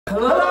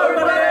Hello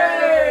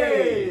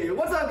everybody!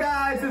 What's up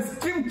guys? It's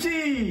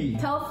Kimchi!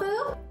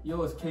 Tofu?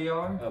 Yo, it's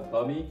KR.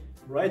 Bummy.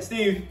 Right,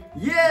 Steve?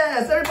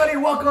 Yes! Everybody,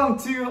 welcome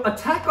to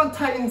Attack on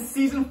Titan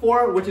Season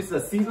 4, which is the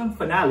season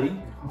finale.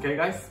 Okay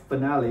guys,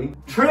 finale.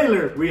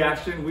 Trailer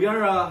reaction.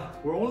 We're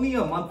only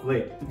a month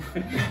late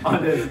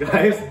on this,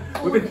 guys.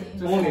 We've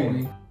been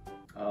only.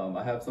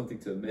 I have something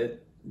to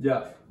admit.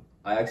 Yeah.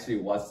 I actually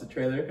watched the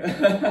trailer.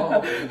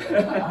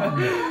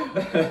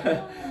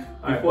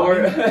 Before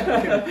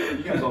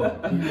you can go.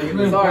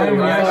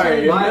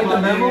 Sorry. My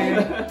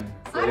memo.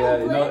 So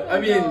yeah, I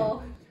mean,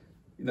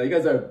 you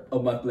guys are a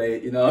month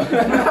late, Yeah,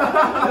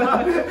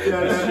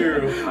 that's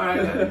true.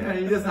 Alright, yeah,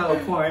 you just have a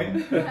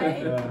point.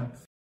 Right? Yeah.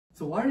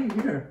 So why are you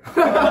here?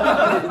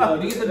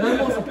 Because the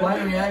memo is a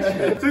blind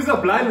reaction. So it's a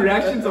blind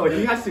reaction, so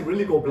he has to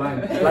really go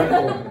blind.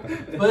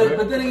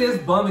 But then again, it's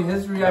bumming.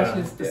 His reaction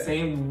is the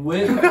same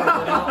with.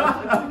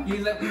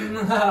 He's like,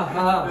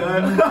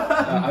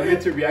 I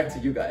get to react to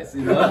you guys.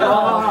 That's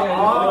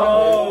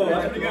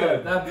pretty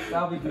good.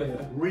 That'll be good.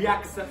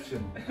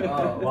 Reacception.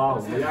 Wow,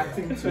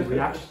 reacting to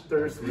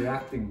reactors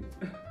reacting.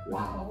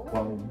 Wow.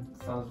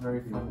 Sounds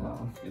very fun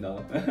now.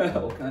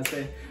 What can I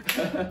say?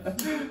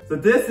 So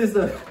this is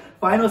the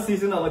final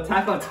season of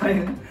Attack on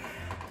Titan,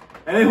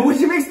 and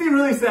which makes me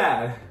really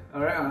sad.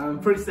 Alright, I'm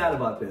pretty sad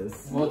about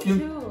this.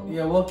 Kimchi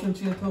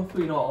and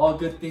Tofu, all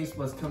good things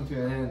must come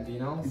to an end,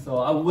 So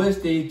I wish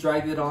they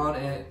dragged it on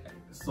and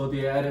so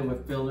they added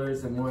with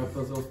fillers and more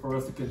episodes for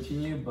us to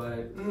continue,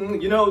 but...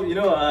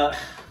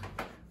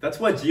 That's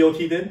what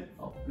GOT did.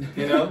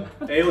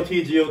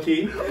 AOT, GOT.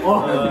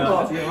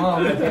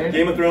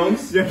 Game of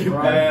Thrones.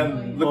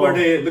 And look what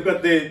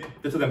they did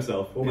to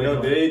themselves.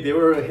 They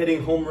were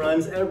hitting home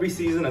runs every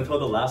season until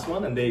the last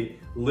one, and they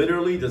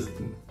literally just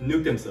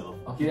nuked themselves.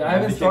 Okay, I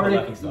haven't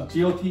started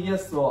GOT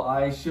yet, so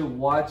I should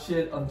watch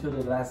it until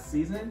the last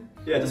season.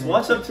 Yeah, just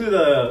watch up to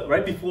the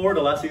right before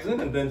the last season,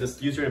 and then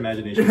just use your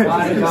imagination.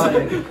 Got it.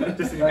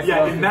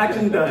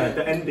 Imagine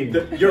the ending.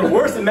 Your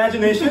worst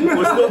imagination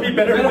will still be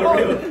better than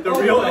the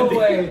real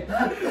ending.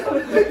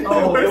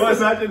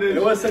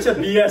 It was such a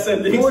BS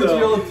ending. Poor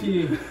so. GOT.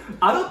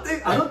 I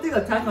don't think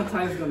Attack on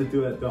Titan is gonna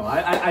do it though.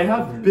 I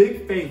have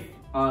big faith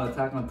on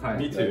Attack on Titan.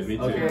 Me too.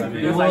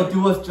 Okay. They will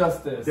do us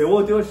justice. They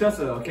will do us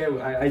justice. Okay,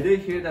 I did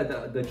hear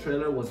that the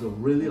trailer was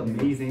really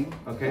amazing.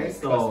 Okay,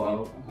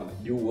 so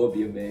you will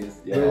be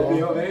amazed. Yeah. you will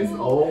be amazed.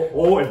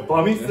 Oh, if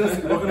Bummy says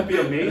we're gonna be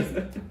amazed,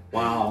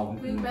 wow.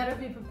 We better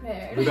be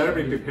prepared. We better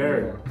be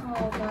prepared.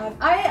 Oh god.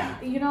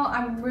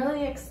 I'm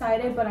really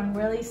excited, but I'm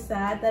really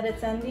sad that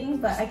it's ending,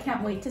 but I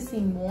can't wait to see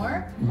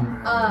more.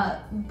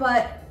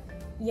 But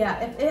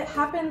yeah, if it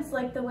happens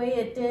like the way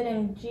it did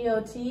in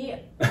GOT,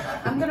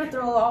 I'm gonna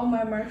throw all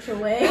my merch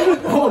away.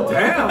 Oh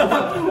damn!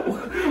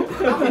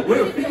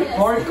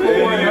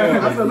 Hardcore.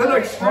 That's a little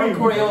extreme.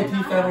 Hardcore GOT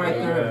fan right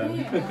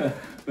there.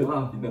 But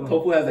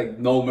Tofu has like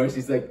no mercy.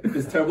 He's like, if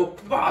it's terrible,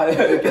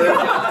 get it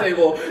off the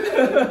table.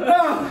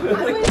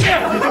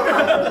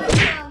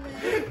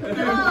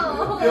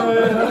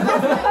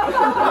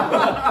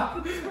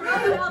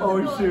 Oh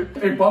shoot!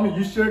 Hey, Bummy,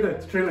 you sure the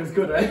trailer is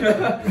good, right?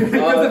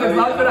 Because if it's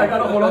not good, I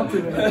gotta hold on to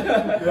it.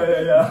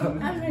 Yeah.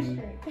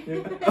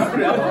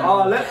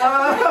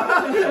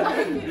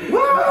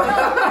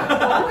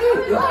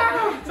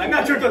 I'm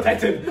not sure. Attack on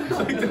Titan. So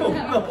I don't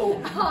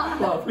know.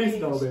 Please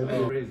no,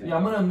 baby. Yeah,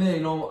 I'm gonna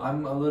admit,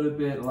 I'm a little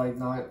bit like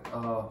not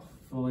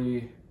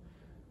fully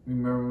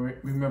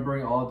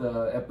remembering all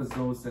the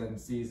episodes and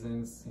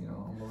seasons.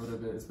 I'm a little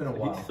bit. It's been a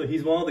while. So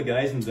he's one of the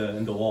guys in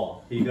the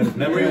wall. He got his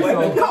memory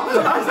wiped.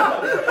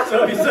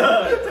 So he's an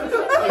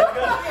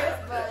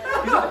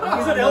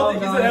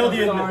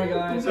LD. Sorry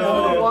guys.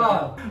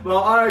 Well,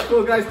 alright,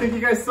 cool guys. Thank you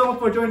guys so much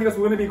for joining us.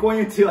 We're gonna be going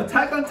into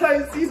Attack on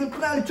Titan season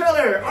finale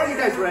trailer. Are you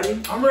guys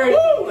ready? I'm ready.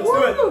 Woo! Let's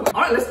do it.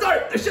 Alright, let's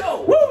start the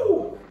show.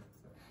 Woo!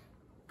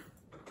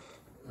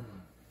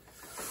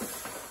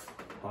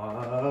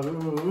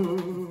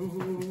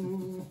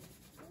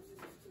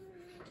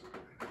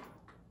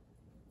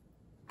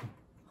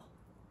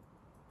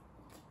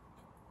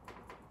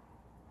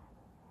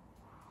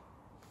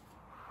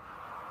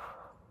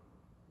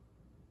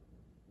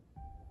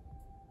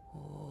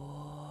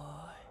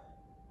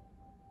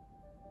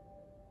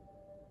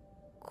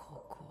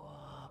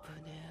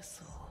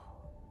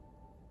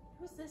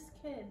 Who's this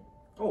kid?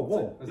 Oh,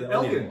 whoa. It's an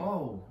alien. alien.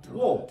 Oh,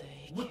 Whoa.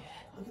 look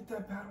at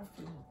that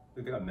battlefield.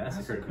 They got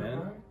massacred,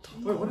 man.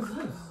 Wait, what is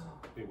this?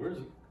 Wait, where is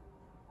it?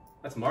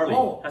 That's Marley.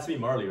 Oh. Has to be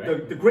Marley,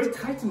 right? The Great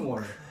Titan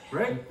War,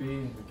 right? Could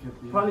be.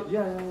 Probably,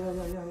 yeah.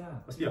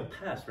 Must be a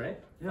past, right?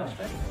 Yeah.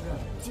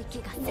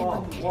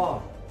 Flashback?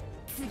 Wow.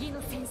 次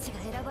の戦士が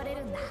選ばれ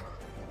るんだ。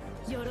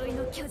鎧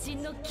の巨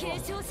人の継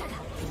承者が。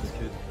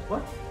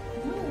 What?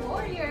 New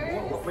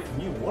warriors. Wait,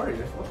 new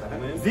warriors? What the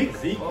heck?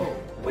 Zeke? Oh.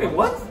 Wait,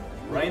 what?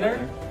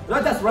 Reiner?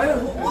 That's right.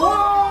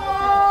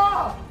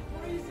 Whoa!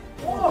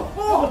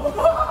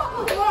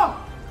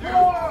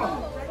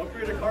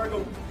 Upgrade the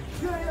cargo.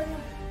 Yeah.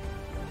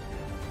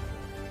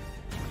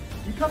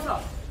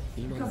 Mikasa.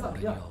 今の俺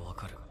にはわ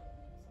かるが、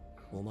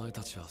お前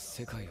たちは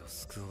世界を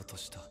救おうと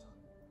した。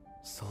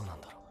そうな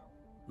んだろ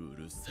う。う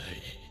るさい。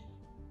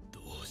ど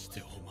うし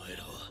てお前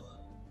らは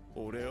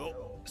俺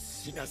を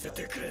死なせ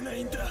てくれな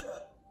いんだ。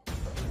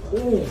 Oh,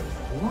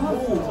 what?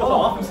 Oh,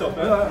 off himself,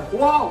 man.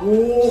 Wow!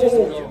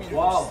 Whoa!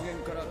 Wow!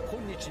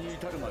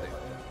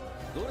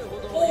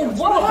 Oh,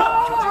 what?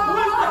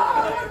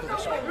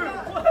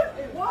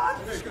 What?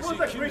 What was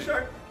that great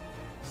shark?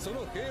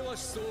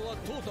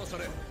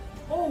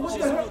 Oh, what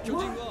the heck?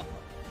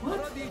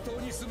 What?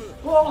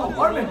 Whoa,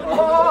 Armin!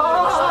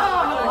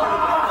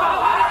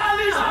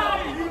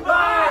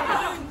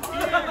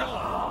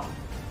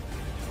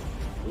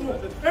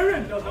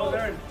 Aaron! No, that was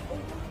Aaron.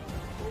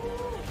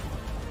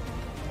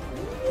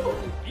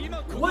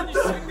 What the?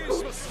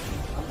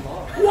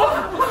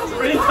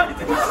 Really tight.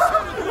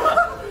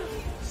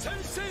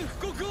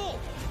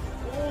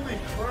 Holy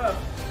crap.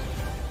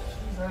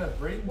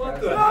 What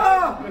the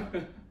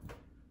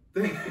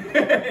Dang.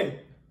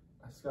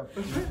 I just got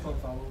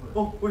goosebumps all over.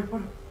 Oh, wait,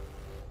 hold on.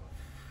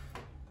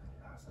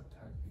 Last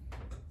attack.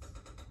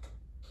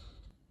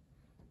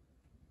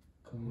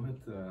 What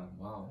the?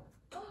 Wow.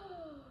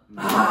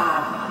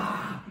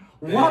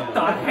 What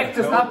the heck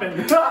just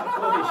happened?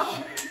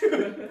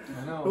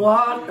 I know.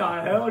 What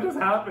the hell just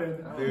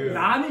happened? Dude.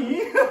 Nani?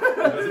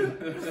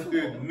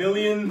 Dude,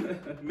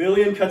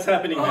 million cuts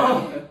happening,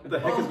 man. What the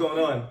heck is going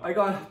on? I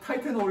got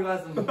Titan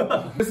orgasm.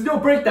 Let's do a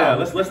breakdown.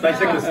 Yeah, let's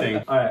dissect this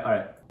thing.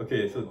 Alright.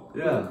 Okay, so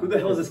Yeah. who the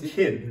hell is this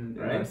kid,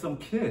 right? Some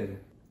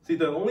kid. See,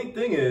 the only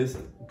thing is,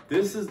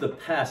 this is the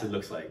past, it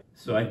looks like.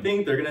 So I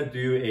think they're gonna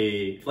do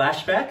a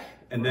flashback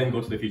and then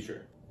go to the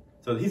future.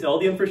 So he's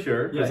Eldian for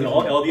sure, because Yeah,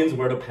 all Eldians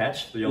wear the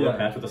patch, the yellow Yeah.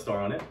 patch with a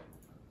star on it.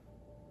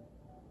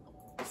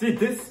 See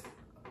this?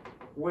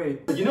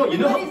 Wait. You know,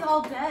 Everybody's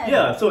all dead.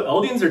 yeah, so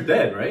Eldians are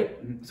dead, right?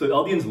 So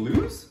Eldians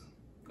lose?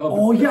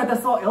 Oh yeah,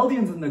 that's all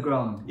Eldians in the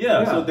ground.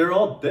 Yeah, so they're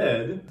all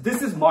dead.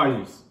 This is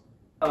Marlies.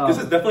 This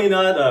is definitely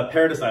not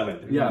Paradise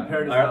Island. Yeah,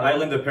 Paradise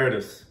Island of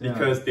Paradise. Yeah.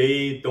 Because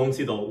they don't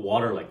see the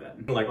water like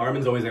that. Like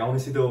Armin's always like, I want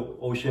to see the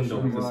ocean, the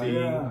sea.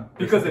 Yeah.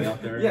 There's Because something if,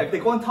 out there. yeah, if they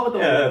go on top of the,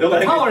 Yeah, they're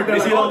like, tower, they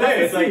see it all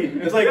day.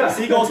 It's like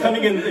seagulls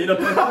coming in, you know,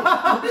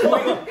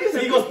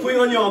 seagulls pulling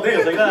on you all day.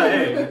 It's like,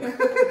 hey,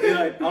 you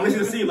know, I want to see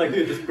the sea. Like,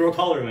 dude, just grow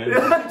taller, man.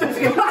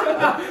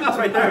 It's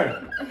right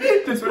there.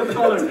 Just grow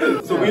taller.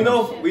 So we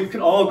know, we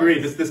can all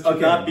agree this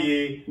cannot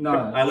be No.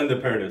 Island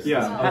of Paradise.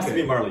 Yeah, It has to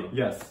be Marley.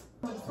 Yes.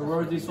 So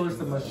where they source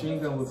the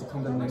machine gun will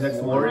become the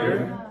Next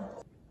warrior. Yeah.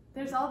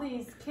 There's all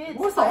these kids.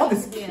 What's all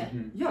this fighting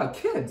kid? Yeah,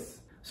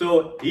 kids.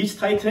 So each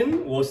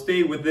Titan will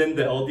stay within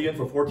the Eldian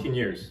for 14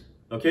 years.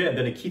 Okay, and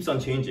then it keeps on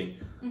changing,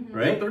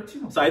 right?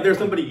 13. So either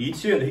somebody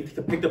eats you and they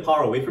pick the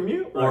power away from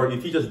you, or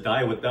if you just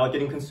die without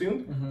getting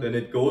consumed, then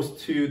it goes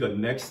to the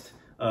next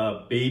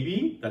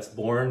baby that's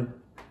born.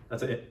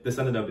 That's a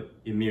descendant of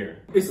Ymir.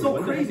 It's so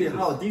what the crazy heck is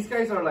how this? these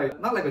guys are like,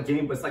 not like a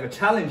game, but it's like a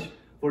challenge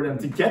for them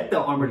to get the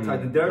armored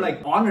Titan. They're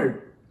like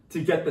honored to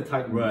get the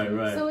Titan.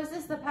 Right. So is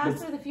this the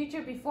past or the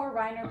future before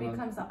Reiner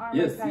becomes the armored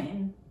Yes.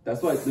 Titan?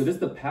 That's why it is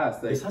the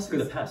past. Like, This has to be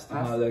the past.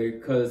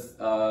 Because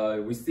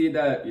we see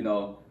that, you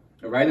know,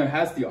 Reiner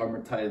has the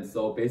armored Titan,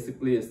 so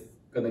basically it's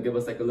gonna give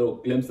us like a little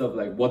glimpse of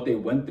like what they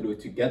went through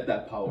to get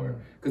that power.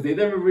 Because they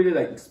never really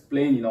like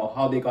explain, you know,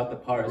 how they got the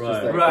power. It's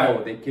just like,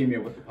 oh, they came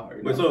here with the power.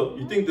 You Wait, know? so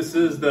you think this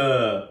is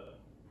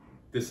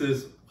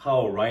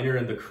how Reiner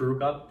and the crew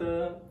got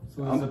the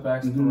So there's a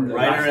backstory.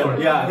 Reiner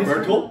and Yeah,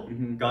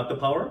 Bertolt got the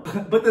power?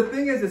 But the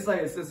thing is, it's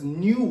like, it says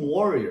new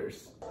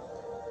warriors.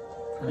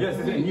 Yes,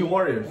 it's new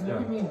warriors. What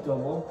do you mean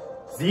double?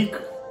 Zeke.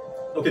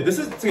 Okay, this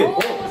is see,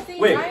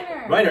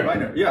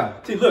 Reiner.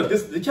 Yeah. See, look,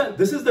 this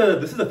is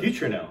the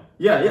future now.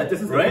 Yeah,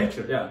 this is Right? the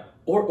future. Yeah.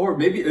 Or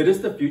maybe it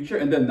is the future,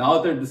 and then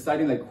now they're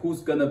deciding like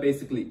who's gonna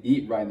basically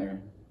eat Reiner.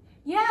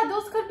 Yeah,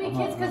 those could be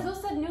kids because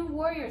those said new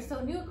warriors. So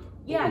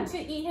to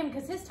eat him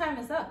because his time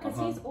is up because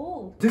he's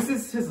old. This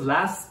is his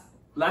last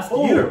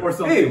year or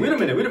something. Hey, wait a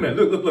minute.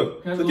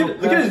 Look.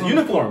 Look at his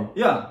uniform.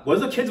 Yeah.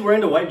 Was the kids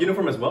wearing the white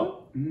uniform as well?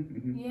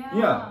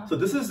 Yeah. So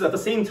this is at the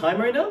same time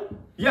right now?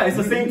 Yeah, it's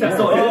the same time.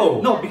 So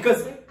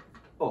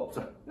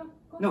sorry.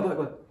 Go Go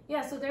ahead.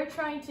 Yeah, so they're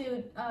trying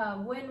to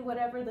win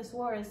whatever this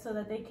war is so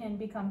that they can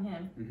become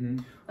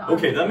him.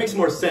 Okay, that makes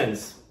more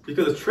sense.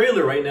 Because the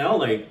trailer right now,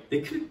 like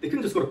they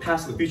couldn't just go to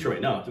past the future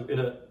right now.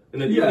 Even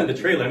in the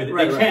trailer, I mean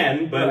they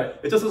can, but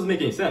it just doesn't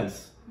make any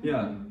sense.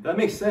 Yeah. That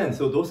makes sense.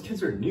 So those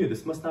kids are new.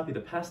 This must not be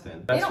the past then.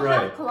 They That's don't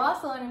right. have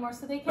Colossal anymore,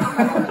 so they can't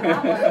remember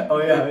that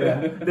one. Oh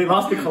yeah. They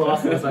lost the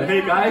Colossal. It's like,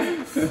 hey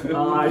guys,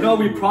 I know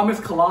we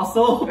promised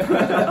Colossal.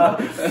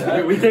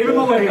 We gave him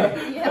away.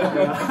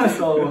 Yeah.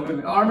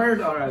 So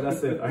armored. All right,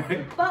 that's it. All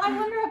right. But I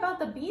wonder about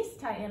the Beast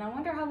Titan. I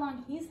wonder how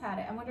long he's had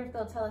it. I wonder if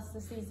they'll tell us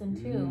the season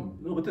 2.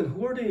 No, but then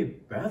who are they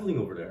battling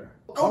over there?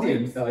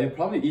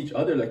 Probably each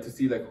other, like to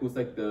see like who's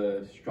like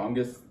the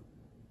strongest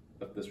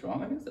of the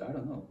strong. I guess I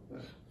don't know.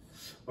 But...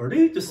 Are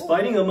they just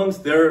fighting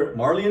amongst their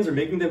Marlians or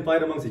making them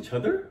fight amongst each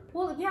other?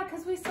 Well, yeah,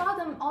 because we saw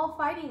them all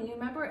fighting. You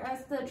remember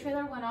as the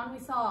trailer went on, we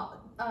saw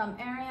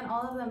Eren,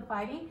 all of them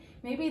fighting.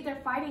 Maybe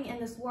they're fighting in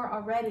this war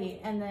already,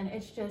 and then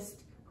it's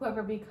just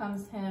whoever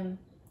becomes him,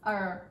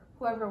 or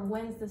whoever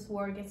wins this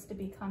war gets to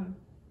become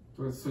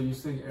So you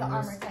think The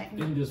armor Aremuss titan.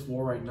 in this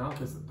war right now?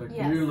 Because the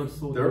Yes. gear looks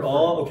so They're different.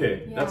 all okay.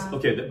 Yeah. That's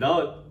okay.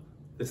 Now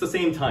it's the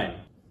same time.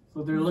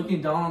 So they're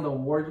looking down on the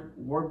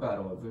war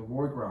battle, the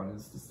war ground.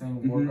 It's the same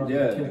war ground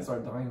yeah. the kids are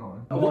dying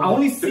on. I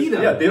only see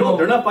them. Yeah,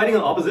 they're not fighting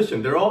an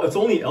opposition. It's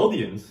only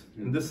Eldians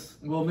in this.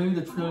 Well, maybe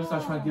the trailer's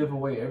not trying to give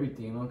away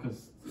everything, you know, because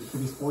it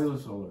could be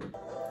spoilers alert.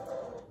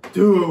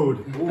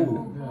 Dude.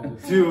 Yeah,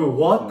 this- Dude,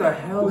 what the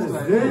hell is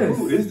this?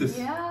 Who is this?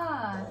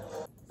 Yeah.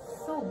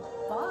 So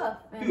buff.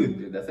 And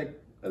Dude, that's like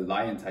a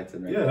lion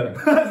titan right Yeah. there.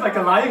 It's like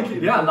a Lion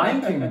King. Yeah,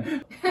 Lion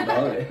King.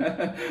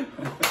 No.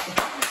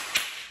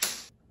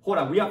 Hold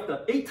on, we have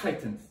the 8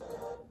 Titans.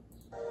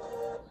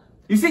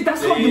 You see,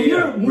 that's how Yeah.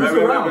 Ymir moves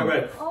around.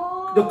 Right.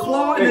 Oh. The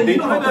claw and Hey, then they you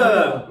know put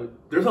how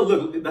there's a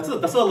look.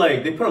 That's a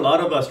like they put a lot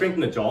of strength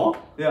in the jaw.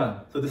 yeah.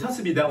 So this has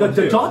to be that The, one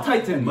the too. jaw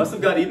Titan. Must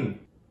have got eaten.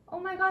 Oh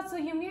my god, so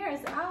Ymir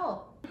is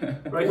out.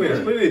 Right Wait,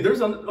 here. wait.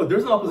 There's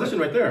an opposition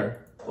right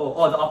there.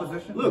 Oh, the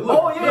opposition? Look.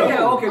 Oh,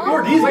 yeah. Okay, Who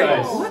are these Wait,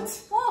 guys?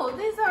 What? Whoa,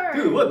 these are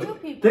Dude, what? new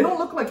people. They don't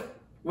look like.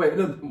 Wait,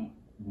 no.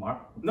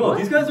 No, What?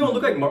 these guys don't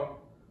look like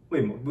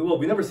Wait, well,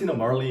 we never seen a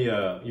Marley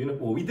unit.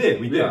 Well, we did.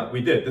 Yeah.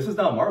 We did. This is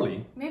not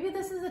Marley. Maybe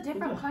this is a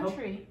different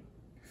country.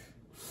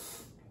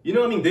 You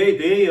know, I mean,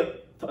 they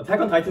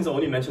Attack on Titans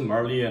only mentioned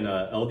Marley and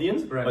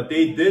Eldians, Right. but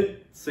they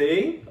did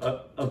say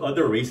of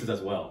other races as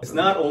well. It's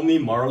not only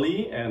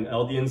Marley and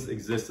Eldians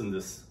exist in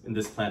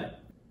this planet.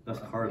 That's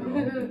cargo.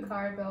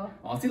 Cargo.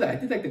 Honestly, like, I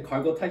think like the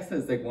cargo titan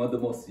is like one of the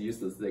most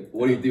useless. Like,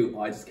 what do you do?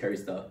 Oh, I just carry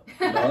stuff.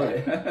 You know,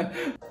 like-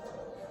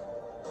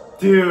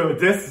 Dude,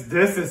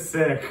 this is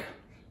sick.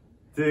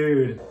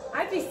 Dude.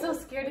 I'd be so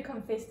scared to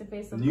come face to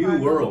face with New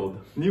Cargo.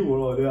 world. New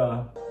world,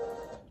 yeah.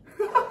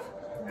 Look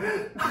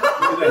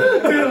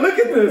at Dude, look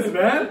at this,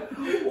 man.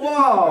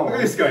 Wow.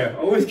 this guy,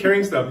 always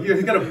carrying stuff.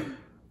 He's got a.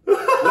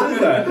 What is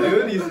that,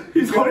 dude?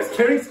 He's always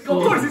carrying. Of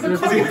course, he's a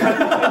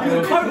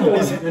cargo.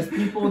 There's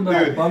people in the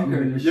Dude.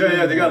 bunker.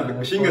 Yeah, they got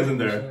machine guns in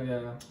there.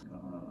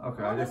 Yeah.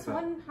 Okay, Oh, I that's guess.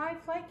 one high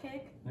fly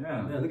kick.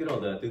 Yeah. Yeah, look at all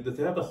that.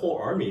 They have the whole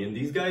army, and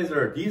these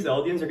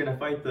Eldians are gonna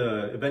fight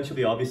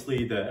eventually,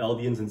 obviously, the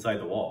Eldians inside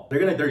the wall.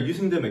 They're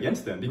using them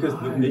against them because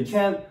they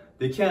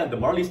can't. The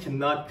Marleys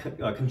cannot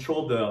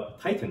control the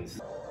Titans.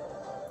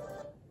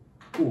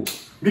 Ooh.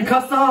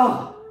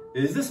 Mikasa!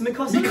 Is this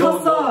Mikasa?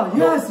 Mikasa!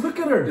 Yes, look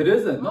at her. It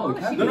isn't. No, Oh, it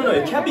can't No, be.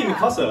 it can't be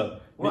Mikasa.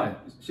 Why?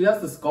 She has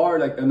the scar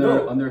like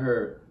No. under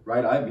her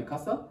right eye,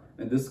 Mikasa,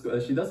 and this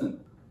she doesn't.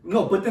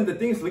 No, but then the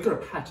thing is, look at her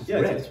patch. It's Yeah,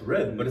 red. it's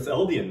red, but it's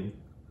Eldian.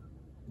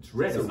 It's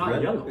red. It's, not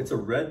red, yellow. It's a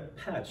red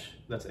patch.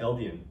 That's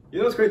Eldian. You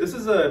know what's great? This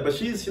is but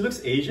she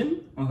looks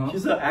Asian.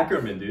 She's an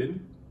Ackerman, dude.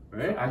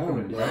 Right?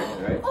 Ackerman,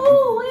 right? Right.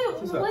 Oh wait,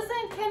 What's that?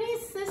 wasn't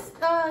Kenny's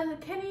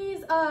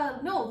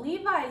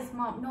Levi's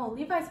mom? No,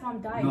 Levi's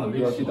mom died. No,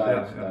 didn't Yeah, she? she died.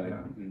 Yeah, She died.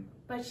 yeah. Mhm.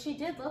 But she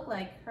did look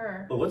like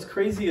her. But what's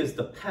crazy is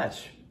the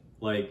patch.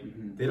 Like,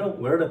 they don't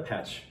wear the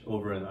patch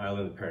over in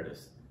Island of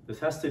Paradise. This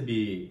has to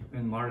be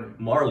And Marley.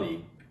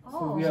 Marley. So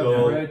Oh, we have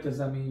So- red. Does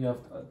that mean you have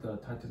the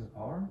Titan's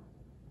power?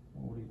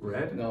 What do you think?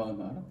 Red? No, I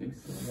don't think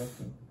so.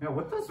 Yeah,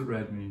 what does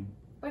red mean?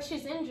 but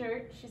she's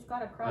injured. She's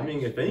got a crutch. I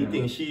mean, if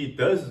anything, she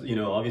does,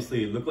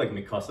 obviously look like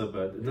Mikasa,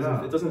 but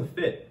it doesn't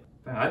fit.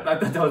 I thought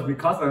that was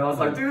Mikasa, and I was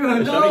like, dude, I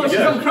no, mean, she's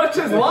yeah. on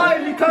crutches. Why,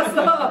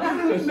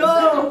 Mikasa? so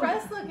No.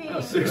 depressed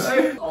looking.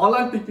 Seriously. All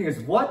I'm thinking is,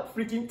 what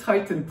freaking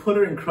Titan put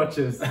her in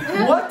crutches?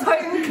 What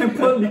Titan can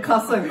put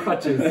Mikasa in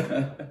crutches?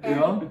 You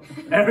know?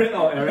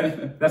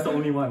 Eren. That's the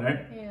only one, right?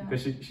 Yeah.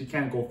 Because she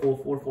can't go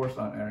full force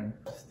on Eren.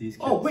 These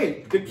kids. Oh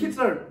wait, the kids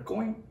are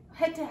going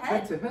Head to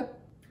head head. to head.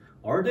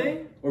 Are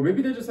they? Or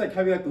maybe they're just like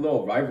having like a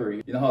little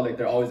rivalry. You know how like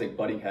they're always like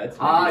butting heads.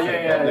 Ah, Maybe it's, yeah,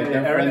 like, yeah, like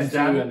yeah, they're Eren friends and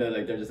too, Jan.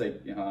 and they're just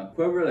like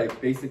whoever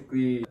like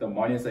basically the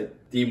Marlians like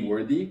deem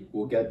worthy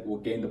will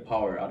gain the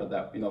power out of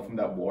that from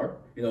that war.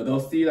 They'll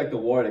see like the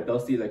war, like they'll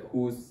see like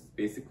who's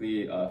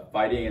basically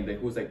fighting and like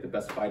who's like the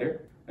best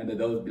fighter. And then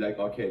they'll be like,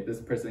 okay, this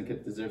person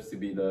deserves to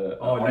be the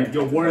like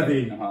you're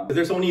worthy.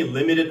 There's only a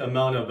limited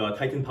amount of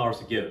Titan powers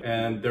to give,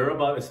 and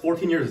it's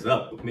 14 years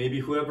up. Maybe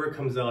whoever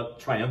comes out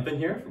triumphant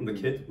here from the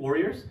kid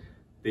warriors,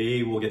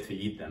 they will get to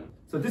eat them.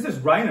 So this is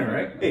Reiner,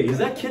 right? Hey, is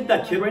that kid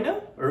right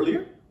now?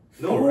 Earlier?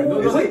 No, right? Oh,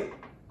 Is wait. it?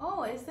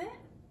 Oh, is it?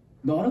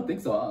 No, I don't think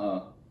so.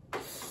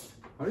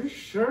 Are you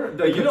sure?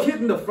 The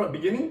kid in the front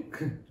beginning?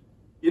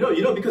 You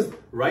know, because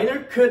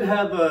Reiner could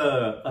have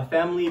a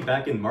family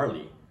back in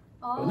Marley.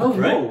 Oh.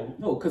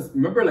 No, because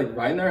remember like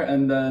Reiner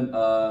and then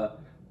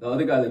the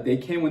other guy, like they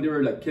came when they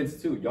were like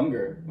kids too,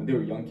 when they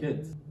were young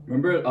kids.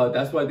 Remember,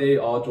 that's why they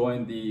all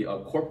joined the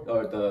corp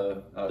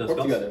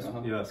Scouts? together.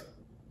 Yes.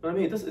 But I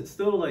mean, it's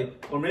still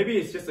like... Or maybe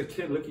it's just a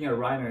kid looking at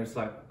Reiner. It's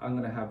like, I'm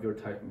gonna have your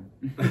Titan.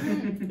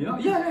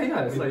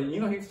 Yeah. It's like,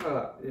 he's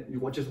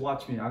just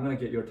watch me. I'm gonna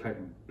get your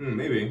Titan.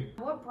 Maybe.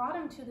 What brought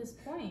him to this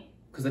point?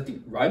 Because I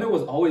think Reiner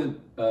was always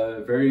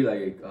very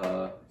like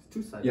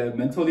Two sides.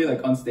 mentally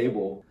like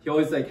unstable. He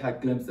always like had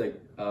glimpses like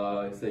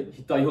it's like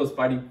he thought he was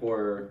fighting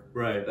for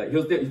Right.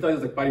 he thought he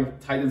was like fighting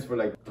Titans for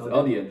like his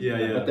audience.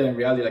 Yeah. But then in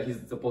reality, like he's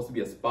supposed to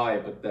be a spy,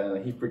 but then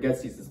like, he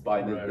forgets he's a spy,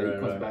 and then he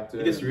comes back to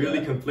it. He gets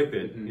really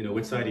conflicted, you know,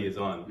 which side he is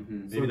on.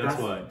 Maybe So that's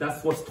why.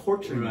 That's what's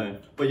torturing.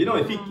 Right. But you know,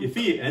 if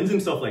he ends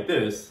himself like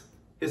this,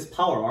 his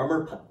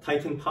power,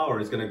 Titan power,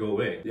 is gonna go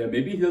away. Yeah,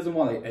 maybe he doesn't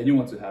want like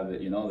anyone to have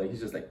it. You know, like he's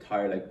just like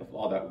tired like of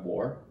all that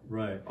war.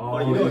 Right. Oh,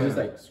 but you know, just,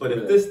 like, but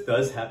if this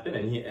does happen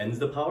and he ends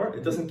the power,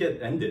 it doesn't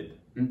get ended.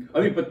 I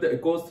mean, but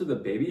it goes to the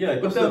baby. Yeah,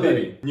 it goes to the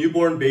baby,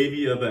 newborn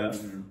baby of a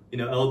you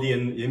know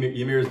Eldian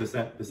Ymir's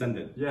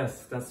descendant.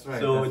 Yes, that's right.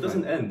 So that's it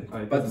doesn't right. end. Oh,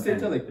 it But at the doesn't same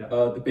end. time, like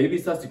Yeah. the baby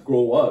starts to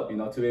grow up, you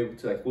know, to be able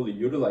to like fully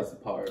utilize the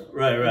power.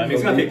 Right. I mean,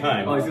 it's gonna take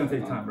time. Oh, it's gonna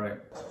take time, right?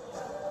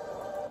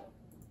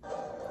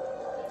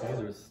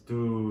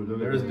 Dude,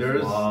 look at this.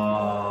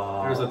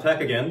 There's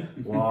attack again.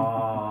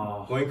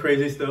 Wow. Going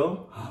crazy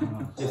still.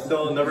 He's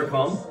still never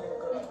calm.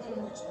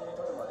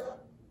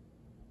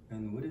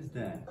 And what is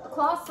that?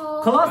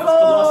 Colossal. Colossal! That's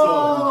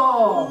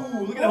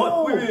Colossal. Ooh, look at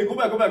that. Wait, go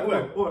back. Hold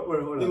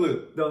on.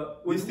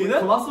 Look. You see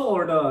that? Colossal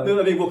or the... No,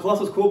 I mean, well,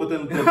 Colossal's cool, but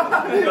then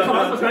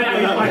Colossal's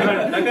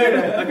right.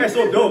 that guy's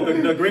so dope.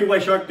 The great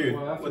white shark dude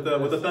with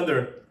the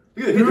thunder.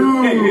 Look at it.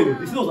 Hey,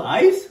 you see those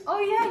eyes? Oh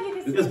yeah, you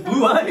can see It's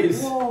blue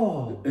eyes.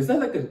 Whoa. Is that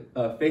like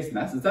a face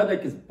mask? Is that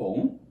like his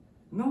bone?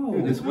 No.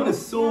 Dude, this one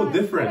is so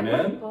different,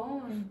 man.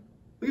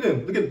 Look at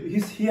him. Look at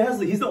he's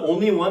the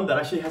only one that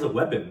actually has a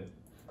weapon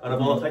out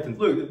of all the Titans.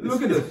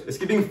 Look at this. It's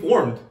getting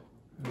formed.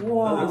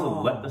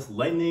 Wow. That's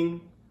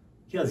lightning.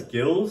 He has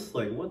gills.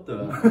 Like what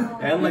the?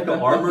 And like an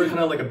armor, kind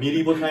of like a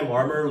medieval time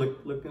armor.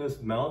 Look at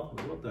his mouth.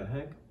 What the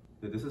heck?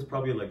 Dude, this is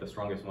probably like the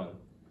strongest one.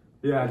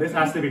 Yeah, this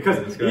has to be because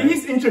This guy.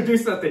 he's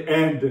introduced at the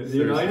end. You know,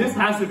 Seriously. this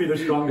has to be the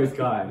strongest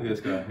guy. Look at this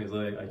guy. He's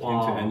like, I came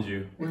to end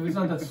you. Well, he's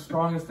not the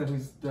strongest, and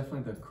he's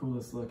definitely the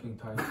coolest looking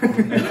type.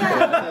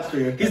 That's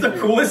true. He's the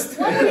coolest.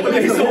 Look,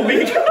 he's so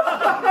weak.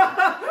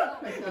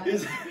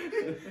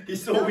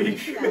 He's so weak.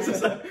 It's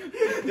just like,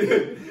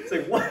 dude, it's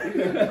like what?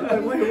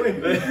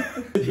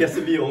 Wait. He has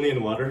to be only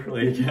in water.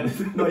 Like he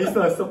can't. No, he's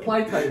the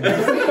supply type.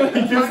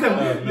 He gives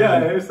them.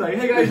 Yeah, it's like,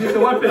 hey guys, here's a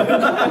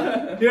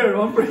weapon. Here,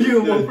 one for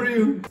you, one for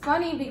you. It's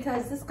funny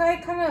because this guy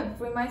kind of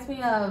reminds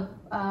me of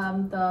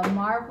the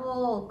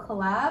Marvel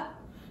collab,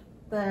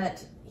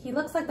 but he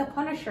looks like the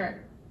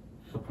Punisher.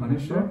 The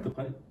Punisher?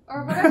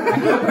 Or whatever.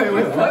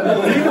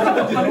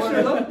 The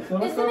Punisher look?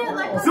 Isn't it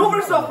like a...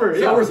 Silver Surfer!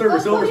 Silver Surfer, Oh,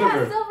 Silver yeah,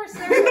 Surfer. Silver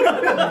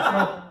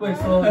Surfer. Wait,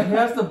 so he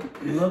has the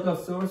look of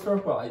Silver Surfer,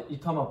 but you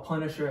talking about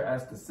Punisher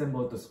as the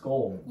symbol of the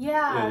skull?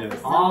 Yeah. Yeah. the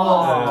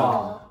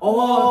symbol.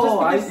 Oh,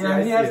 I Just see. because,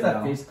 I he has see that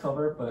now. face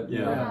cover, but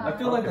Yeah. I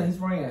feel like that he's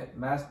wearing a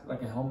mask,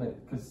 like a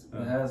helmet, because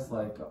it has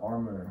like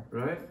armor.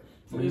 Right?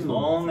 So he's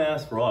long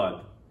ass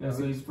rod. Yeah,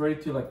 so he's ready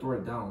to like throw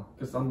it down.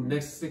 Because on the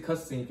next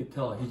cutscene, you could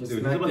tell he just Dude,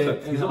 smacked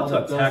it. he's about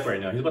to attack right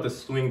now. He's about to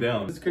swing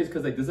down. It's crazy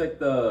because like this is like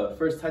the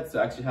first Titan to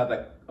actually have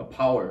like a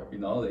power, you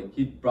know, like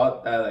he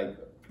brought that like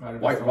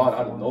white rod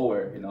out of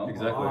nowhere, you know.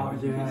 Exactly. Oh,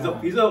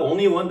 yeah. He's the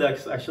only one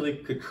that actually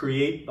could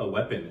create a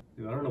weapon.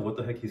 Dude, I don't know what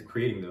the heck he's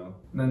creating though.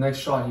 The next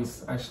shot,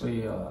 he's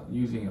actually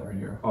using it right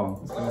here. Oh.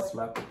 He's gonna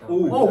slap it down.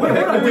 Oh, wait,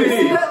 hold on. Did you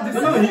see that?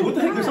 No, what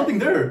the heck? There's something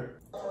there.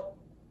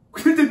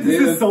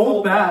 This is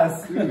so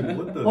fast. Dude,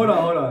 what the? Hold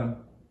on.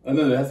 Oh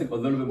no, it has like a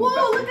little bit more.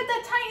 Whoa, look at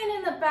that Titan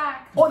in the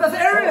back. Oh, that's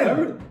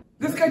Aaron!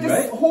 This guy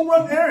just home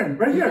run Aaron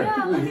right here.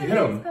 Yeah, look he at hit it.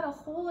 him. It's got a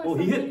hole or Oh,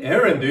 something. he hit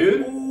Aaron,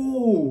 dude.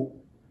 Oh.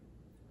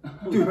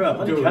 Dude, crap.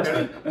 How did he catch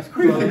that? That's So,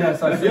 crazy. yeah,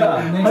 so I said,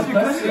 Yeah. the next How'd you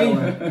catch that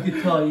cutscene, you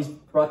could tell he's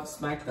brought the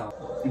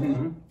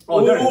smackdown.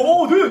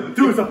 Oh, dude.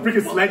 Dude, it's a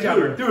freaking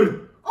sledgehammer.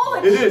 Dude. Oh,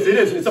 It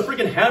is. It's a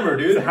freaking hammer,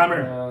 dude. It's a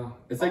hammer.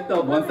 It's like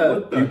the ones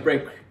that you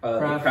break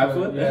the crabs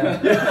with.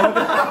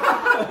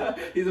 Yeah.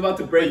 He's about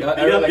to break. You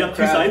have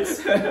two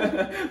sides.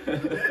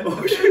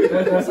 Oh, shit.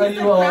 That's how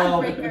you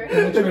Backbreaker.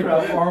 penetrate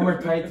the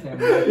armor titan.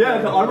 Yeah,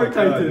 the armor God,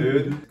 titan.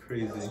 dude.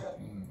 Crazy.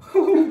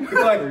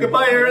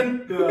 Goodbye, Aaron.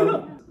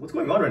 What's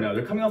going on right now?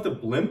 They're coming off the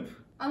blimp,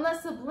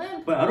 Unless the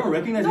blimp. but I don't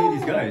recognize any of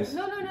these guys.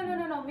 No.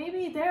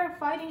 Maybe they're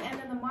fighting and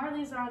then the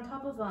Marlies are on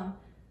top of them.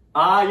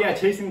 Ah, yeah,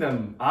 chasing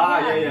them.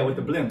 Yeah, with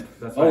the blimp.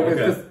 That's right. Oh, Okay.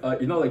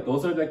 because you know, like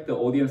those are like the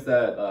ODMs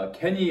that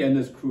Kenny and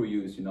his crew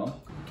use. You know,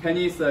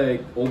 Kenny's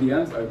like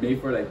ODMs are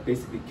made for like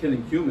basically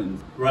killing humans.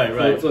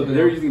 Right. So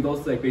they're using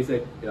those like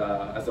basically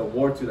as a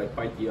war to like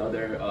fight the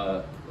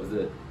other was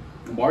it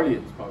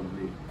Marlians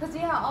probably. Because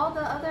yeah, all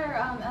the other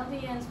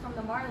LVNs from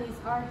the Marlies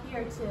are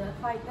here to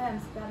fight them,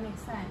 so that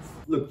makes sense.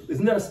 Look,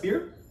 isn't that a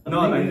spear?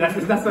 No, that's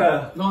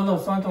a... No,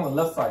 it's not on the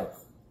left side.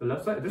 The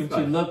left side? This If guy.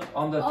 you look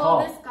on the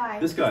Oh, top.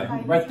 this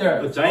guy. Right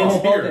there. The giant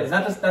hold spear. it.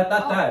 Not just that.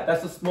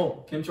 That's the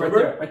smoke. Kimchi right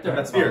there. Right there.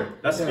 That spear.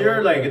 That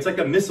spear, like, it's like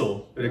a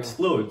missile. It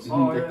explodes.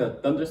 Like the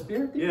thunder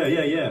spear.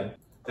 Yeah.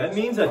 That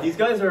means that these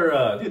guys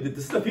are, dude,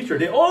 this is the future.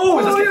 It's a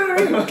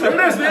scout. There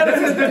it is, man.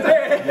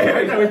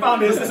 Hey, we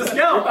found this. It's a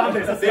scout. We found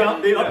this. They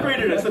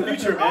upgraded it. It's the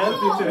future, man.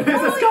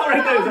 It's a scout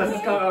right there. That's a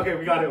scout. Okay,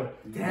 we got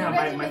it.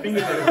 Damn, my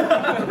fingers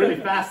are really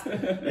fast. Yeah,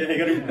 you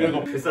gotta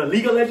go. It's a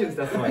League of Legends,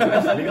 that's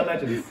why. League of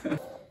Legends.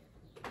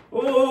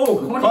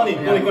 Oh, Connie.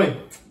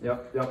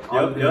 Yep.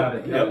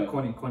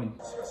 Connie.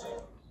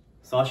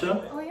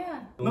 Sasha? Oh yeah.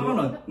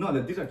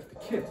 No, these are the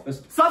kids.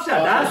 Sasha,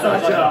 that's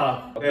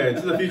Sasha. Yeah,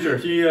 this is the future.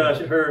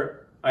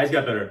 Her eyes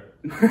got better.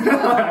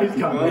 Eyes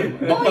got better.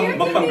 Oh, you're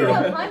Mukbang thinking girl.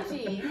 of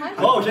Hanji.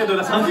 Oh shit,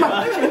 that's Hanji.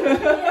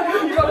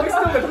 You got mixed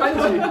up with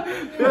Hanji.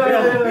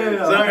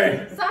 Yeah. Sorry.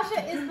 Sasha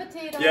is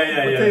potato.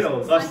 Yeah.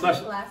 Potatoes.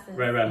 Sasha. Glasses.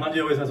 Right. Hanji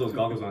always has those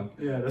goggles on.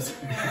 Yeah, that's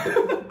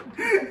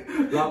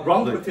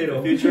wrong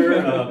potato.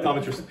 Future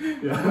optometrist.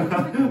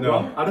 Yeah.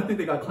 No. I don't think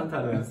they got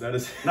contact lens. That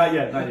is Not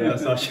yet.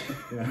 That's Sasha.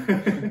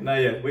 Yeah. Not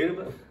yet. Wait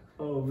about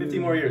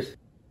 15 more years.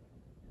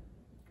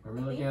 Are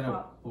we looking at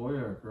a boy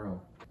or a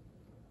girl?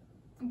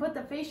 But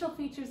the facial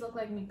features look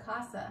like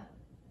Mikasa.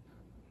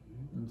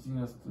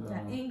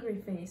 That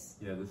angry face.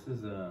 Yeah, this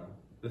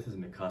is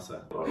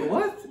Mikasa.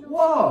 What?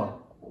 Wow.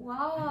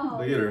 Wow.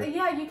 Look at her.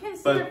 Yeah, you can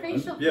see her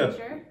facial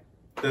feature.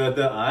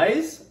 The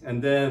eyes,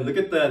 and then look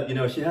at that,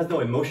 she has no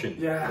emotion.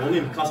 Yeah.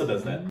 Only Mikasa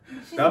does that.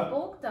 She's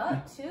bulked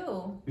up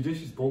too. You think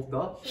she's bulked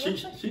up? She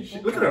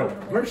Look at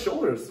her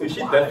shoulders. So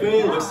she wide.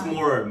 definitely looks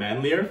more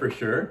manlier for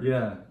sure.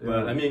 Yeah.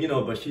 But I mean,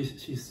 but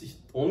she's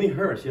only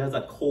her. She has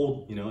that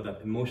cold,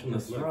 that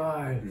emotionless look.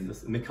 Right.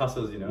 This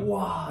Mikasa's,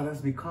 Wow, that's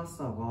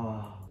Mikasa.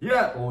 Wow.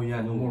 Yeah. Oh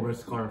yeah, no more red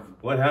scarf.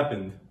 What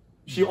happened?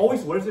 She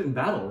always wears it in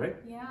battle, right?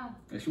 Yeah.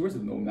 And she wears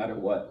it no matter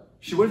what.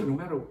 She wears it no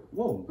matter.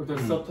 Whoa. But the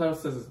subtitle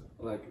says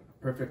like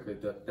perfectly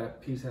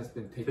that piece has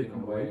been taken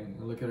away.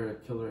 And look at her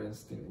killer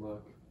instinct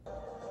look.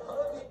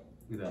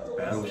 Look at that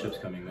battleship's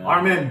coming, man.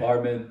 Armin.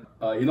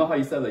 You know how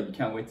you said like you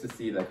can't wait to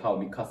see like how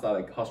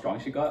Mikasa how strong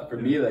she got? For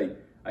me, like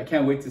I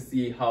can't wait to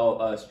see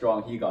how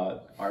strong he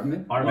got.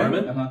 Armin?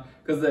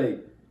 Because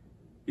like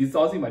he's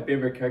honestly my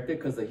favorite character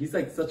because like he's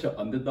like such an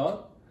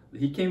underdog.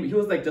 He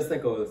was like just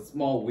like a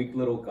small weak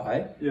little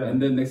guy,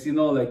 and then next end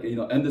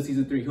of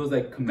season 3 he was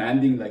like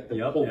commanding like the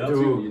whole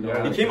platoon.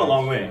 He came a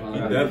long way. He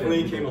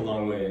definitely came a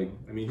long way.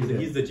 I mean,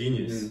 he's the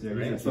genius,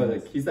 right? So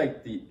like he's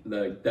like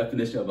the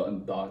definition of an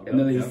underdog, and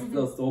then he's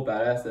still so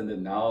badass. And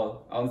then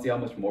now I don't see how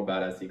much more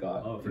badass he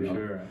got. Oh, for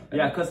sure.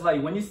 Yeah, because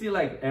like when you see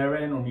like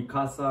Eren or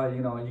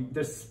Mikasa,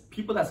 there's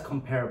people that's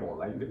comparable,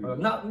 like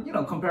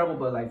not comparable,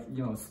 but like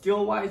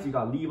skill wise, you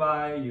got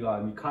Levi, you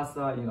got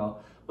Mikasa,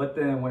 But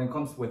then when it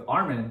comes with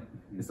Armin,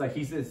 it's like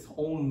he's his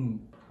own.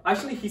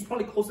 Actually, he's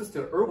probably closest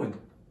to Erwin.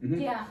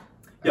 Yeah.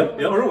 Yep.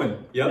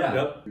 Erwin.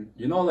 Yep.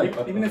 Like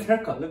even his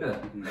haircut. Look at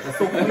that. That's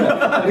so clean.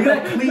 Look at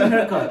that clean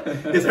haircut.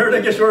 His hair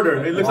didn't get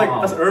shorter. It looks like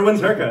that's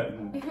Erwin's haircut.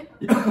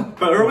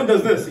 But Erwin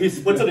does this. He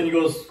splits it and he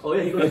goes. Oh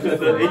yeah, he goes to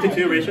the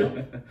 8:2 ratio.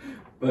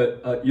 But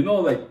at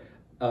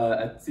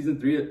season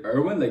 3,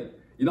 Erwin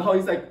how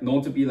he's like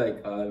known to be like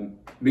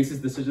makes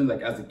his decision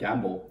like as a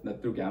gamble,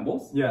 like through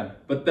gambles. Yeah.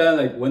 But then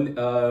like when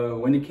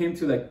it came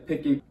to like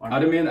picking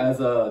Armin as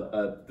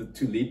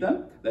to lead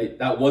them, like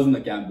that wasn't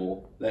a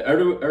gamble. Like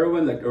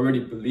Erwin like already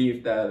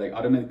believed that like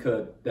Armin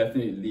could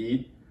definitely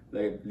lead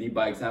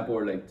by example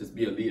or like just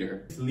be a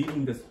leader. He's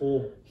leading this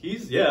whole.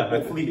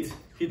 Fleet.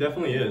 He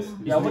definitely is.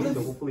 Yeah, I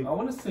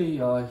want to say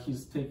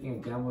he's taking a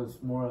gamble.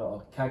 It's more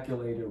a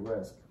calculated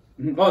risk.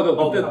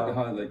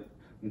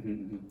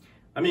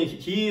 I mean,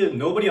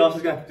 nobody else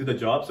is gonna do the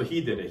job, so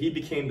he did it. He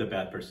became the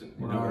bad person,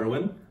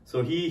 Erwin.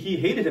 So he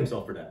hated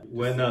himself for that.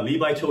 When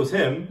Levi chose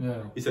him,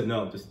 he said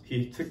no.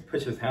 He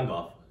pushed his hand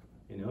off,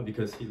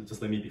 because he just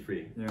let me be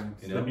free. Yeah,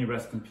 let me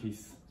rest in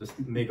peace. Just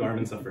make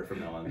Armin suffer from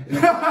now on.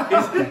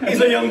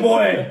 he's a young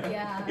boy.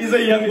 Yeah. He's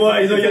a young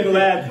boy. He's a young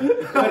lad.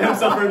 Let him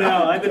suffer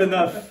now. I did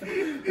enough.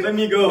 Let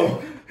me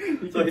go.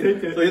 So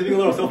he's being a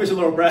little selfish, a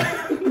little brat.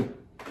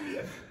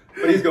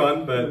 But he's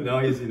gone. But now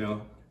he's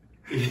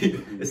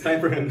it's time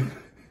for him.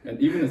 And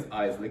even his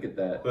eyes, look at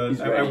that. But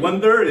I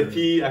wonder if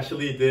he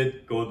actually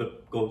did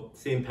go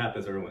same path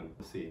as Erwin.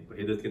 We'll see. But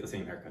he did get the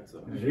same haircut,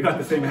 so. You got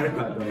the same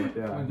haircut though,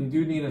 yeah. And you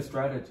do need a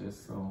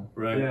strategist, so.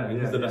 Right,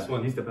 and he's the best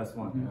one. He's the best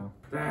one,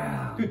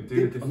 yeah. Damn,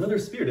 dude, another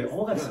spear. They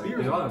all got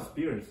spears. They all have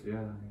spears,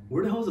 yeah.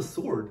 Where the hell is the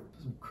sword?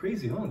 It's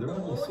crazy, huh? They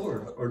don't have a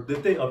sword. Or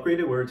did they upgrade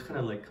it where it kind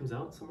of like comes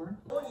out somewhere?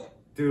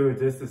 Dude,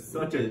 this is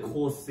such a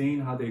cool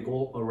scene, how they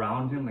go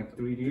around him like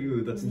 3D.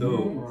 Dude, that's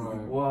dope.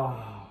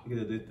 Wow.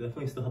 They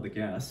definitely still have the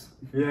gas.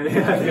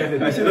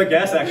 Yeah. I see the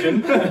gas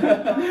action.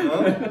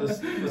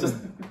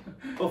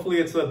 Hopefully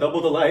it's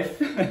double the life.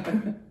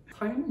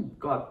 Titan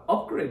got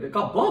upgraded,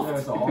 got buffed. Yeah,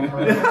 it's all He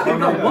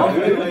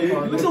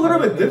looks a little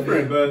bit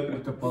different, but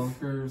with the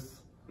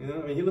bunkers. I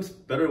mean, he looks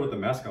better with the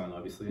mask on,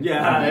 obviously.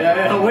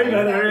 Yeah, way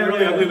better.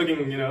 Really ugly looking,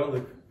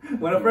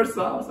 When I first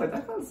saw it, I was like,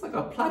 that looks like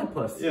a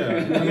platypus. Yeah,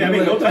 I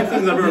mean, no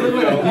Titans ever,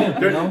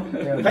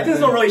 Titans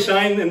don't really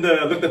shine in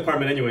the look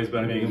department anyways,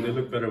 but I mean, they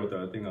look better with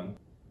the thing on.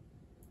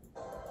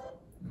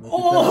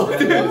 Oh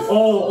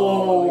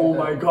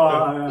my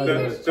god.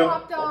 Fingers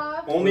chopped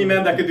off. Only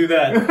man that could do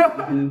that.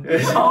 Only.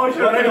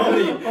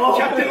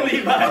 Captain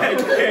Levi.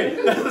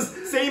 Okay, that's the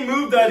same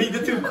move that he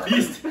did to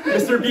Beast,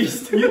 Mr.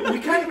 Beast.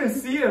 You can't even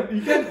see him.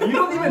 You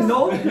don't even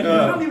know. You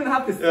don't even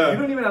have to. You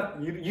don't even have.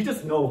 You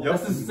just know.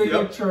 That's his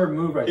signature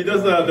move right He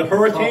does the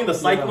hurricane, the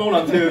cyclone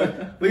onto. Look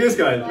at this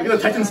guy. Look at the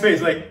Titan's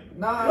face. Like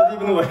Not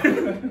even aware.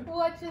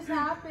 What just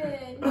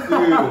happened?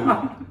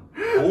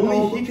 Dude,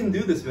 only he can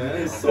do this, man.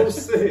 It's so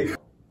sick.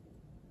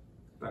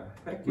 The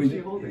heck What is she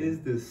holding? is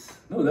this?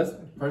 No, that's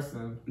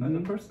person.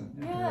 Another person.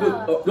 Yeah.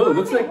 No, it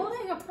looks like-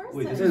 holding a person.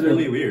 Wait, this is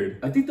really weird.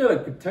 I think they're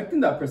like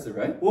protecting that person,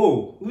 right?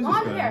 Whoa, who's this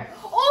Blonde guy? hair.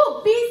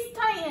 Oh, Beast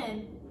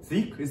Titan.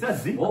 Zeke? Is that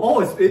Zeke? Oh. Oh,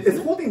 it's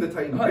holding the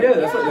Titan. Oh, yeah,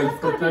 that's Yeah, what, like,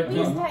 that's gotta be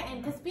protecting. Beast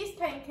Titan, because Beast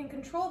Titan can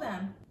control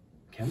them.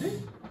 Can they?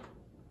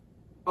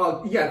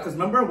 Yeah, because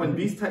remember when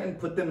Beast Titan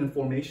put them in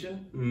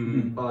formation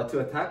to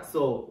attack?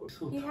 So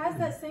He has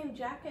that same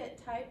jacket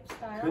type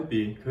style. Could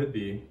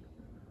be.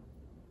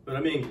 But I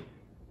mean,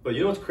 but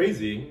you know what's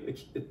crazy?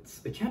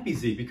 It can't be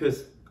Zeke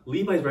because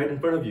Levi's right in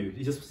front of you.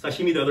 He just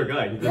sashimi the other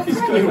guy. He's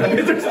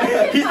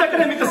not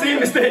gonna make the same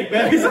mistake,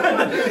 man. He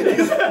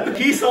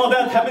saw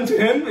that happen to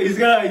him. He's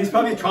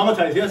probably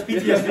traumatized. He has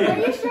PTSD. Are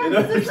you sure? You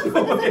know, This there's looks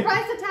no like a way.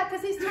 surprise attack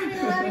because he's turning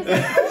around. He's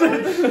like,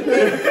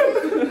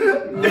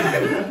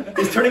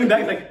 He's turning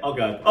back like, oh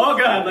god,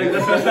 like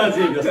that's not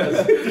Zeke. That's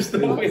not Zeke. There's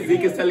no way.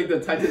 Zeke is telling the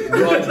Titan,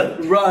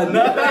 run.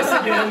 Not this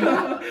again.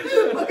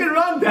 fucking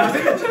run, damn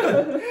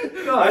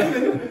it! No, I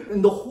think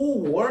in the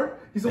whole war,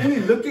 he's only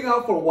looking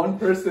out for one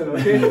person,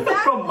 okay?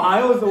 From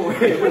miles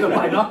away with the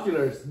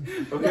binoculars,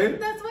 okay?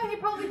 That's why he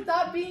probably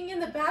thought being in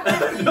the back of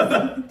these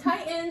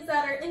Titans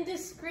that are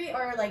indiscreet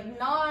or like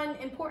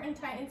non-important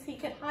Titans, he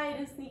could hide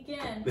and sneak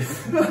in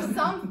or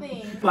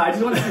something. But I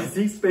just want to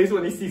see Zeke's face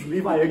when he sees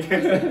Levi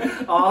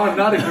again. Oh,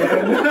 not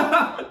again.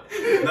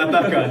 Not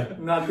that guy.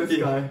 Not this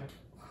guy.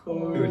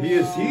 Dude, he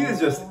is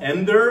just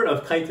ender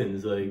of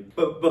Titans. Like,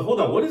 but hold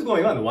on, what is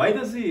going on? Why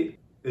does he?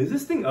 Is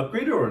this thing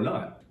upgraded or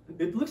not?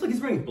 It looks like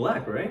he's wearing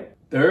black, right?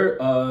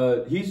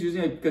 He's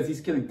using it because he's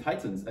killing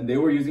Titans, and they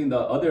were using the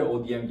other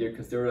ODM gear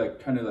because they were like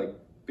trying to like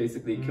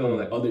basically kill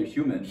like other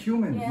humans.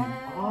 Human.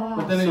 Yeah. Ah,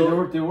 But then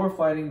So- they were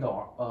fighting the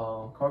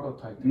cargo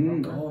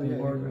Titan. Oh, They yeah,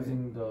 were right.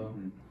 using the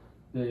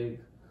big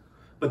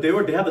But they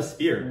have a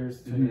spear,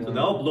 spears to so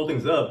that'll blow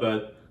things up.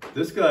 But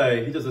this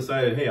guy, he just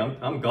decided, hey,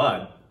 I'm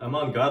God. I'm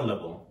on God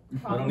level.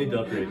 I don't need to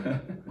upgrade.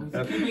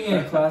 He's keeping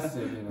it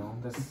classic, you know.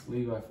 That's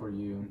Levi for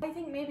you. I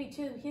think maybe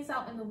too, he's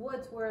out in the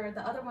woods where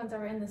the other ones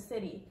are in the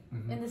city.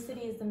 In the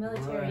city is the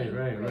military.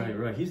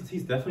 Right. He's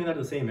definitely not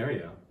in the same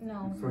area.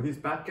 No. So he's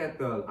back at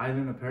the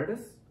island of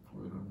Paradise?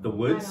 The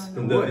woods I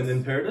don't know.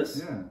 in Paradise.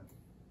 Yeah.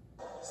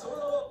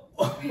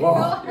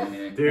 Wow,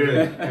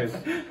 dude, hey,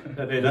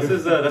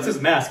 that's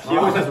his mask. He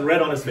always has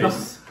red on his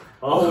face.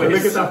 Oh, look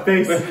at that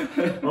face.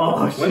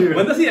 Oh, shoot.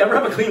 When does he ever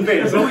have a clean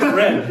face? It's always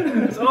red.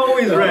 It's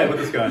always red with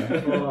this guy.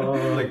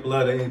 Like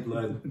blood, I need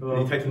blood. I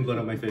need Titan blood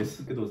on my face.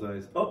 Look at those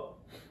eyes. Oh,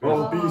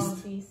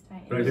 Beast. Beast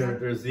Titan. Right here.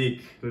 there's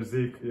Zeke. There's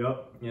Zeke,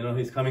 yep. You know,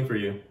 he's coming for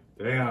you.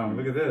 Damn,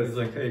 look at this. He's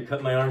like, hey,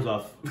 cut my arms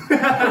off. This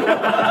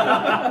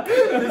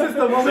is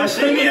the moment.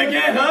 Sashimi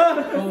again,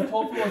 huh? So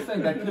Tofu was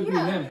saying that could be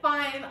Yeah, him.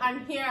 fine,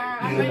 I'm here.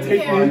 I'm right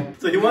Take here. one.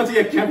 So he wants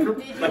to get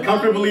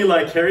comfortably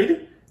like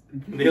carried.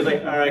 And he was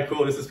like, all right,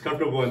 cool, this is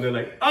comfortable. And they're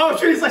like, oh,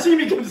 shoot,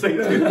 sashimi comes like,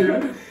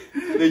 dude.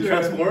 They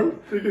transform.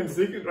 Freaking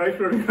Zeke right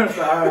from the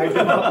side.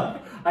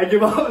 I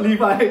give up,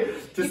 Levi.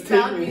 Just You take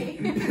found me.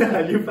 me. Yeah,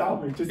 you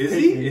found me. Just Is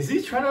take he? me. Is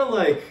he trying to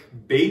like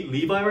bait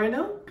Levi right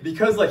now?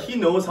 Because like he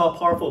knows how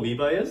powerful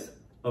Levi is.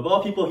 Of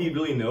all people he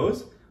really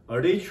knows,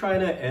 are they trying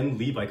to end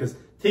Levi? Because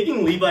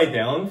taking Levi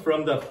down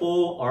from the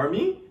whole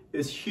army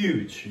is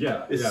huge.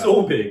 Yeah, It's yeah.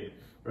 so big,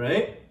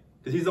 right?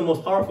 Because he's the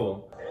most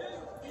powerful.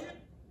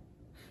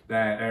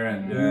 That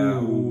Aaron.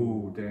 Yeah.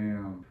 Ooh,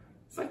 damn.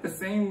 It's like the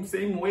same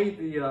way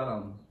the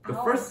Owl.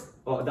 first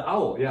the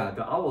owl. Yeah,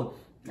 the owl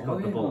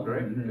got the bolt,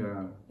 right?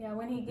 Yeah. Yeah,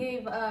 when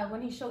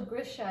he showed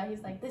Grisha,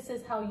 he's like, this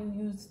is how you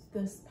use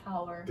this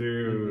power.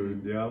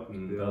 Dude, yep.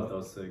 That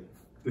was sick.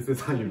 This is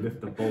how you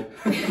lift the bolt.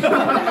 5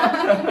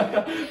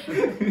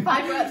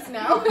 reps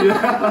now.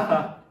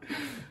 Yeah.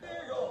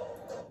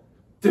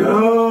 Dude!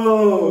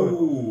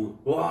 Ooh.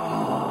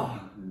 Wow!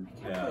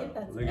 Yeah. believe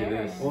that's Look at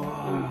Aaron. this.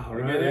 Wow!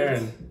 Look at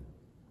Aaron.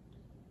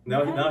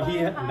 Now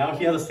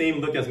he has the same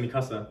look as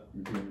Mikasa.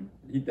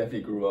 He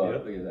definitely grew up.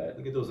 Yep. Look at that.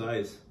 Look at those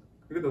eyes.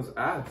 Look at those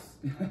abs.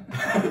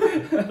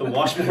 The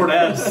washboard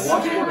abs.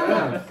 Washboard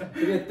abs.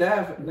 Look at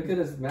that. Look at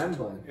his man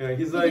bun. Yeah,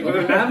 he's like, Look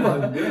at man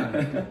bun.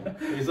 Yeah.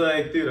 he's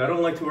like, dude, I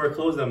don't like to wear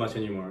clothes that much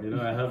anymore. You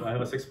know, I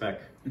have a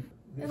 6-pack.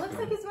 It looks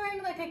like he's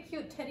wearing like a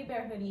cute teddy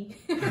bear hoodie.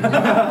 The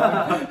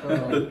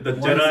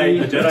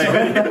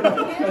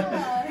Jedi.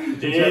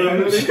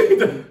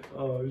 Yeah.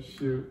 Oh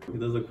shoot. He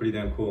does look pretty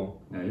damn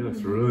cool. Yeah, he looks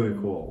really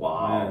cool.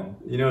 Wow. Man,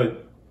 you know,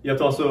 you have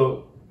to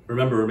also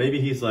remember, maybe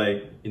he's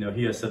like, you know,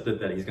 he accepted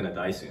that he's gonna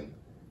die soon.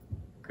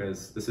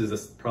 Because this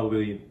is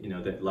probably, you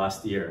know, the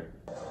last year.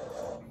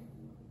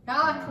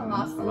 Ah,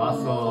 Colossal.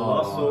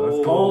 Colossal.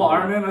 Let's go,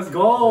 Armin. Let's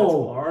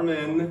go.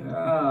 Armin.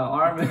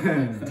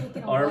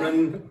 Yeah,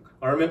 Armin.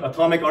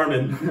 Atomic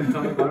Armin.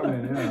 Atomic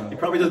Armin. Yeah. He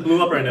probably just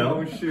blew up right now.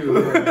 Oh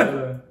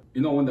shoot.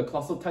 you know, when the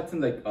Colossal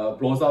Titan like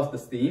blows off the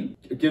steam,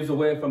 it gives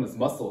away from his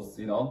muscles,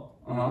 you know.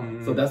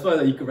 So that's why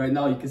like, you can right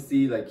now you can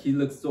see like he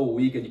looks so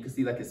weak, and you can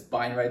see like his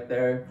spine right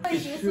there.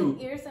 Like using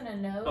ears and a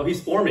nose. Oh,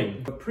 he's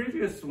forming. The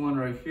previous one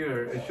right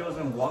here, it shows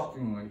him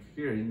walking like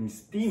here, and he's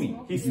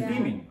steaming. He's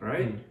steaming,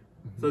 right?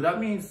 So that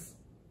means,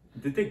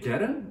 did they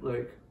get him?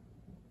 Like,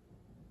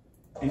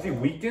 is he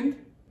weakened?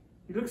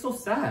 He looks so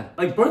sad.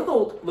 Like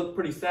Berthold looked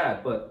pretty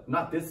sad, but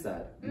not this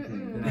sad.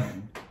 Yeah.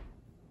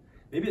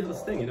 Maybe it's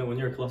this thing, you know, when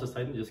you're a Colossus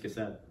Titan, you just get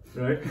sad.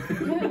 Right?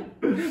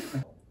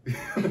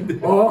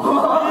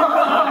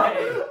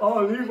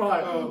 Oh,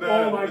 Levi!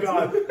 Oh my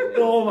god!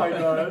 Oh my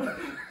god!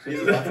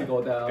 He's about to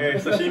go down. Okay,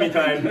 sashimi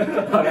time.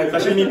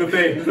 Sashimi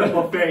buffet. It's a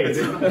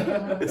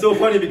buffet. It's so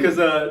funny because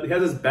he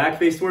has his back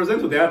face towards him,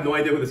 so they have no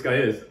idea who this guy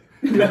is.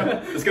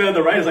 This guy on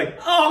the right is like,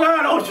 oh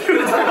god, oh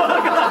shoot! It's like, oh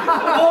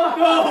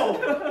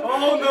god! Oh no!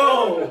 Oh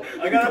no!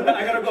 I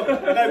gotta go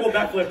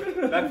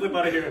backflip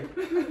out of here.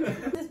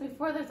 This is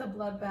before there's a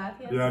bloodbath.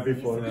 Yeah,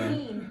 before. He's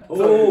clean.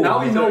 So now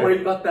we know where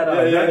you got that.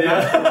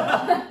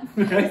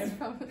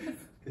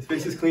 His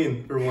face is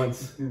clean for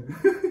once.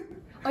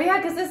 Oh yeah,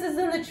 because this is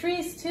in the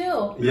trees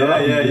too.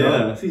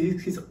 Yeah. See,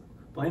 he's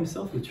by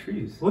himself in the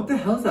trees. What the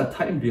hell is that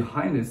Titan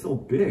behind? It's so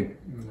big,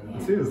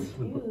 too.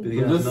 But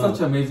this is such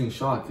an amazing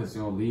shot because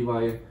you know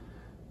Levi, you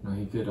know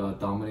he could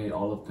dominate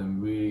all of them.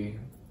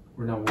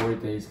 We're not worried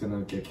that he's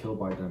gonna get killed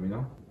by them, you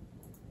know.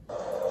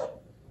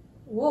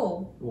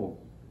 Whoa.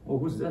 Oh,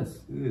 who's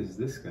this? Who is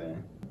this guy?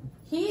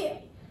 He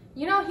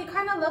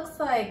kind of looks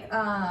like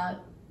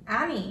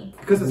Annie.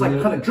 Because it's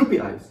like kind of droopy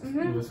eyes,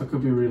 So it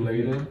could be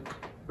related,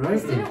 right?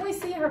 Didn't we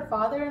see her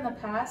father in the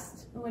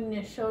past when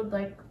it showed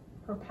like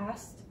her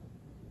past?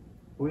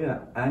 Oh yeah,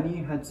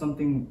 Annie had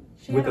something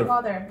She with had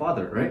her a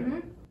father. right?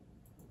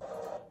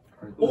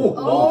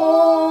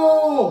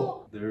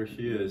 Oh! There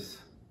she is.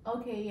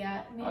 Okay,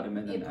 yeah.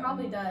 Ottoman It and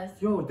probably does.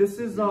 Yo, this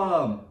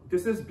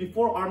is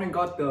before Armin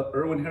got the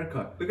Irwin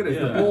haircut. Look at this,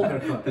 the whole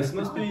haircut. This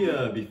must be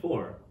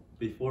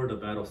before the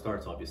battle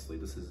starts. Obviously,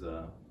 this is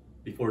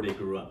before they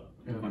grew up.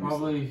 yeah,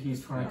 probably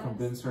he's trying to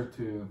convince her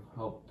to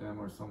help them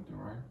or something,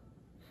 right?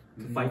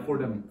 To fight for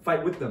them,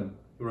 fight with them.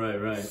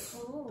 Right.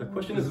 Oh. The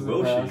question is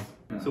Roshi.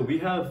 So we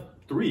have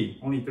 3,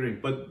 Only 3.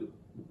 but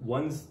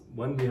one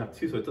we have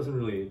 2, so it doesn't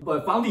really.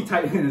 But Foundry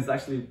Titan is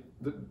actually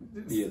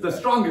the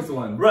strongest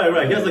one.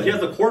 Right. He has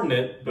the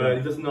coordinate, but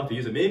he doesn't know how to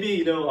use it. Maybe,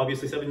 you know,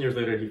 obviously 7 years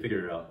later he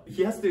figured it out.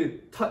 He has to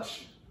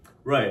touch.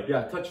 Right.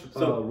 Yeah, touch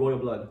royal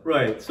blood.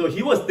 Right. So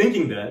he was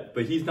thinking that,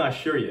 but he's not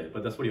sure yet.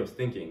 But that's what he was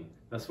thinking.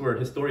 That's where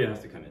Historia has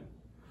to come in.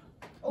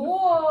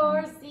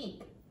 Or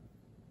Zeke.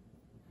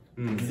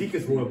 Zeke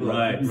is royal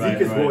blood. Right,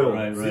 Zeke is royal.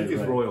 right, Zeke is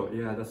right. royal.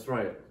 Yeah, that's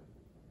right.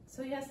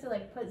 So he has to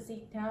like put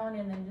Zeke down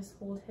and then just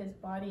hold his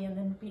body and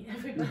then beat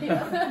everybody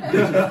up.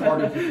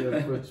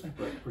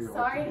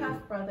 Sorry,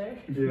 half brother.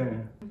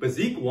 Yeah. But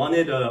Zeke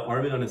wanted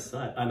Armin on his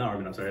side. Not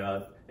Armin, I'm sorry.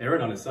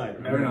 Aaron on his side.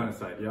 Right? Aaron on his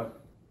side, yep.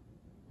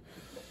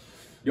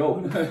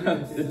 Yo,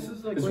 This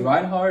is like it's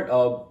Reinhardt,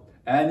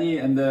 Annie,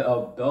 and the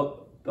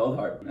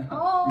Beldhart.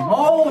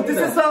 Oh, this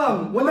is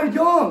when they're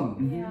young.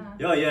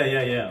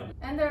 Yeah.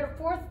 And their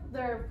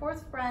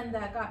fourth friend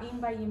that got eaten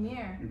by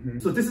Ymir.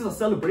 So this is a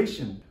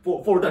celebration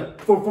for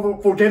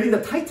getting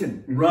the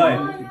Titan. Right.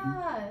 Oh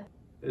yeah.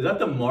 Is that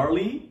the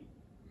Marley?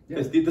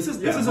 Yeah. This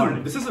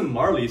isn't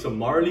Marley. So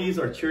Marleys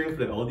are cheering for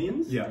the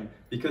Eldians. Yeah.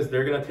 Because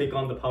they're gonna take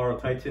on the power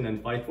of Titan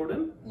and fight for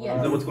them. Yes.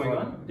 Is that what's going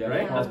on? Yeah.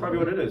 Right. That's probably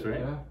what it is,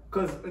 right? Yeah.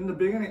 Because in the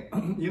beginning,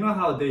 you know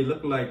how they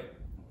look like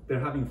they're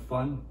having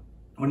fun,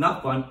 or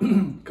not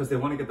fun, because they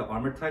want to get the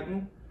armored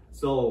Titan.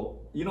 So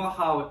you know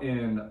how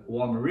in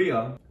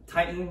Walmaria,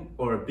 Titan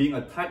or being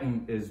a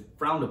Titan is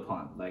frowned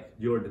upon, like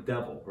you're the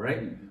devil,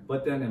 right?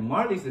 But then in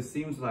Marley's, it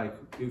seems like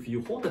if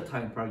you hold the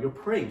Titan power, you're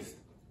praised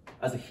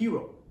as a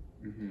hero.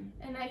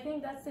 And I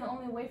think that's the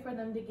only way for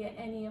them to get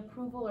any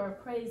approval or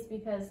praise,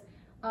 because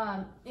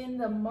in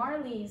the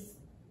Marley's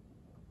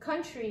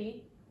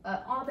country,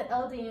 all the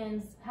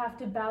Eldians have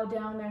to bow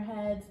down their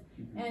heads,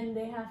 and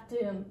they have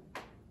to,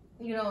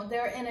 you know,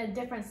 they're in a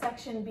different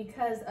section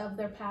because of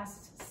their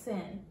past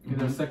sin.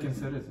 They're second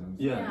citizens.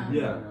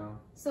 Yeah.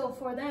 So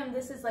for them,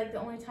 this is like the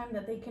only time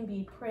that they can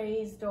be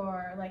praised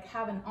or like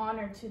have an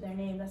honor to their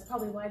name. That's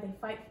probably why they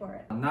fight for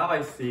it. Now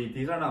I see,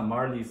 these are not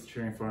Marleys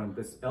cheering for him,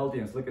 this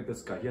Eldians. Look at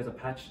this guy, he has a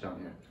patch down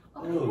here.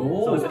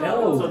 Oh. So,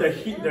 so they're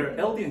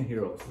Eldian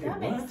heroes. That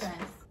makes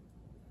sense.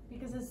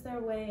 Because it's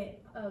their way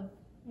of,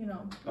 you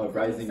know,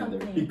 rising in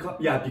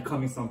their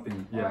becoming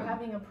something. Or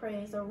having a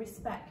praise or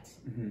respect.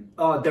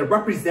 They're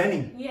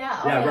representing.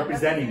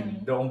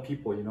 Representing their own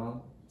people, you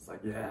know? It's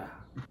like,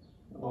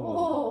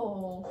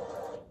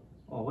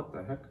 Oh, what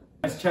the heck?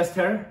 Nice chest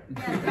hair?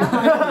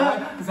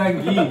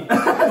 Zangief.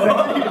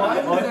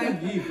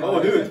 Zangief.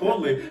 Oh, dude,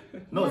 totally.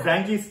 No,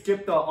 Zangief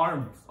skipped the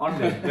arm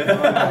day.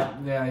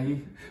 Yeah,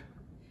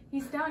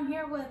 he's down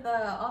here with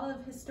all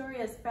of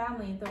Historia's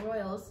family, the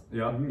royals.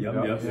 Yep.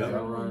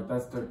 Right.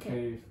 That's their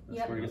cave.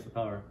 That's where he gets the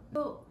power.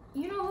 So,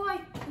 you know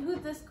who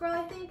this girl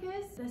I think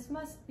is? This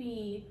must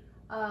be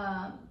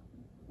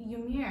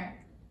Ymir.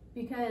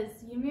 because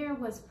Ymir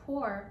was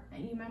poor,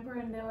 and you remember,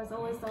 and there was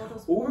always all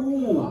those Ooh. poor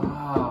people.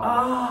 Wow.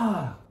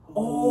 Ah.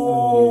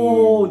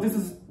 Oh, this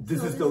is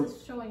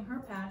showing her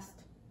past.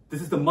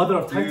 This is the mother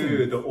of Titan.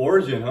 Dude, the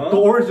origin, huh? The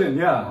origin,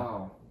 yeah.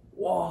 Wow.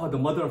 Wow, the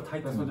mother of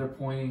Titan. That's what they're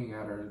pointing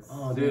at her.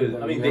 Oh, dude.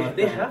 I mean,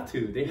 they have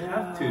to. They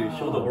have to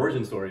show the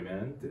origin story,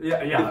 man.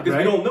 Yeah, because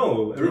right? we don't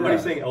know.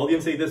 Everybody's saying,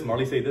 Eldians say this,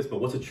 Marley say this,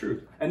 but what's the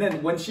truth? And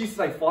then when she's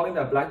like following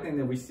that black thing,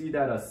 then we see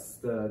that it's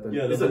a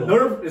little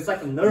nerve. It's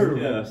like a nerve.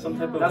 Yeah, some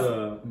type of.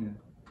 Yeah.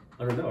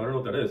 I don't know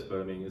what that is, but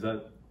I mean, is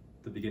that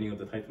the beginning of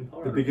the Titan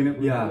power? The beginning,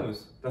 Who yeah.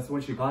 knows? That's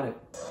when she got it.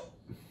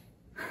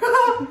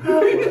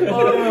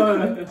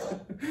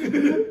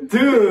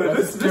 Dude,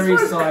 this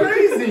is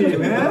crazy,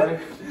 man.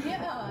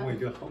 Yeah. Oh my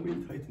god, how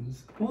many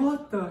Titans?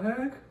 What the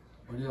heck?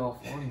 Where are they all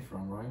falling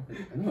from, right?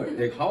 I know,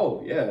 like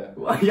how? Yeah.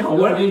 Yeah,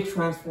 Are they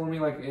transforming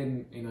like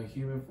in a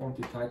human form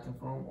to Titan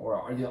form, or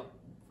are they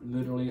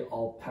literally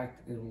all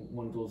packed in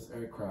one of those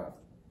aircraft?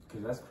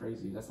 Because that's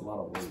crazy. That's a lot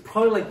of weight.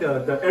 Probably like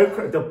the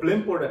aircraft, the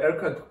blimp or the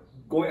aircraft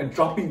going and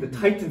dropping the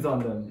Titans on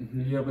them.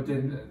 Yeah, but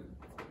then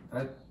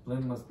that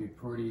blimp must be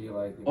pretty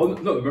like. Oh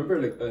no! Remember,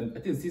 like I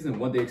think in season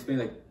 1 they explained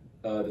like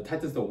the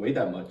Titans don't weigh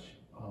that much,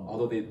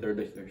 although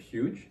they're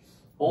huge.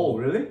 Oh,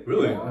 really?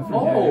 Really? Yeah,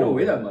 They don't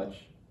weigh that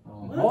much.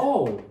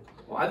 Oh,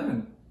 well, I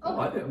didn't. Oh,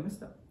 I didn't miss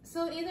that.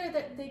 So either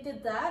they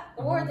did that,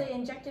 or they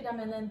injected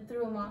them and then threw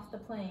them off the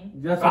plane.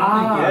 That's what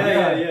I'm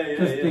thinking. Yeah.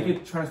 Because they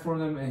could transform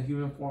them in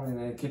human form and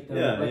then kick them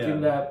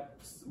in that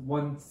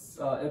one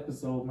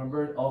episode.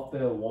 Remember off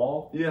the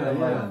wall?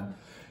 Yeah.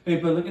 Hey,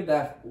 but look at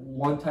that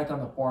one Titan on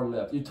the far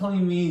left. You're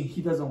telling me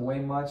he doesn't weigh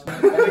much?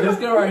 This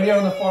guy right here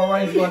on the far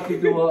right is about to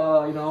do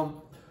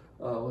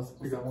what's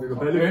that one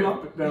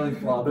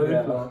called? Belly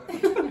flop.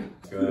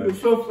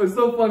 It's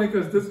so funny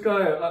because this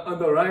guy on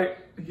the right,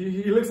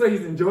 he looks like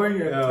he's enjoying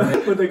it.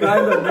 Yeah. But the guy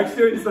on the next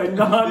to it, he's like,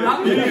 nah,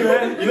 not me,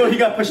 man. You know he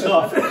got pushed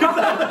off. Yeah,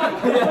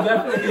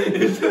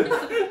 definitely.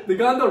 The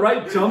guy on the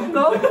right jumped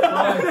up,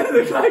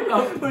 the guy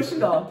got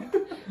pushed off.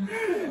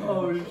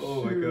 Oh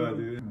my god,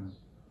 dude.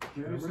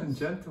 Ladies and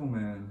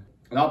gentlemen.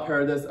 Now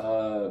Paradise,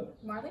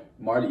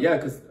 Marley, yeah,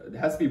 because it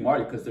has to be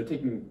Marley because they're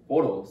taking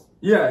photos.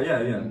 Yeah.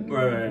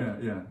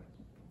 Right. Yeah.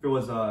 If it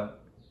was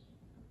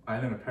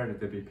Island of Paradise,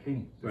 they'd be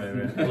painting.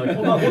 Right. Like,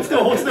 hold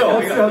still.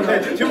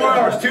 Okay, 2 more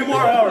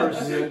hours.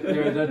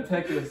 Their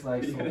tech is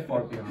like so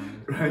far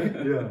behind. Right?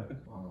 Yeah.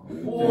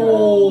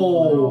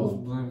 Those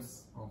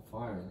blimps on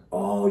fire.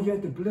 Oh, yeah,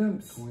 the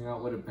blimps. Going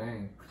out with a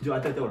bang. Yo, I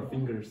thought they were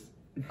fingers.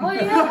 Oh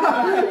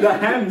yeah. The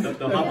hands.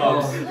 The hot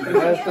dogs.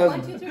 Yeah,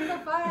 1, 2, 3, 4,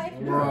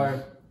 5.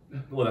 Right.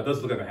 Well, that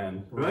does look like a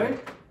hand. Right?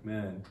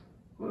 Man.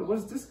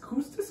 What's this?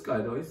 Who's this guy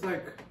though? He's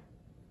like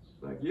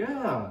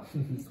yeah.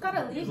 He's got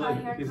a Levi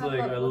haircut. He's like,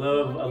 I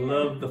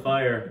love the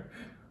fire.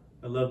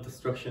 I love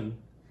destruction.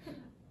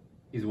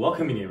 He's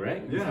welcoming it,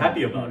 right? He's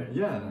happy about it.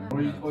 Yeah.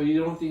 Or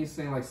you don't think he's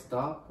saying like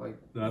stop? Like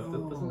that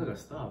doesn't look like a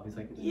stop. He's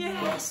like,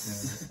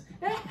 yes.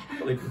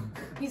 Like,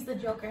 he's the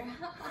Joker.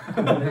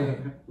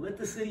 let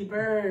the city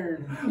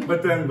burn.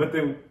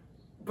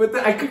 But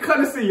then I could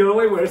kind of see your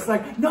way where it's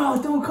like, no,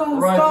 don't come.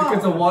 Right, stop.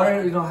 because the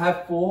water,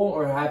 half full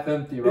or half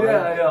empty, right?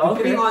 Yeah.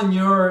 Depending on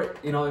your,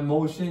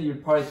 emotion, you're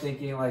probably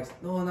thinking like,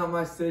 no, not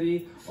my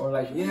city, or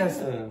like,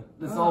 yes,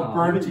 let's all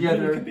burn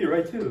together. You could be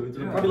right too. It's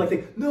probably like,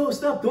 saying, no,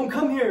 stop, don't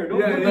come here. Don't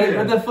come here. here.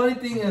 But the funny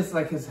thing is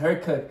like his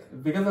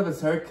haircut, because of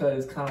his haircut,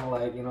 it's kind of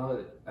like,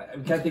 I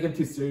can't take him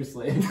too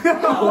seriously.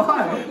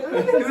 Why?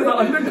 Is it an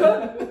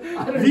undercut?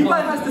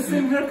 Levi has the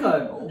same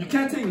haircut. You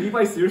can't take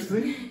Levi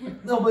seriously.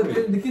 No, but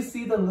then you can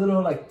see the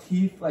little like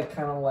teeth, like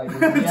kind of like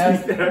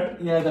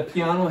the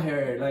piano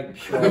hair, like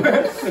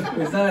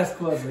it's not as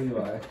cool as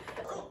Levi.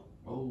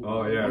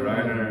 Oh yeah,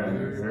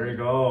 Reiner. There you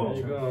go.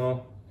 There you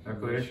go.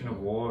 Declaration of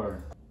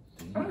war.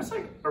 It's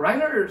like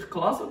Reiner's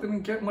Colossal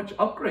didn't get much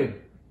upgrade.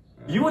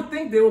 You would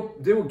think they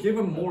will give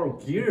him more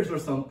gears or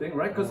something,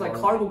 right? Because like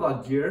Cargo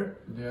got gear.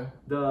 Yeah.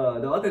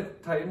 The other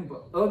Titan,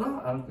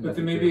 no, I don't think. But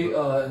then maybe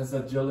his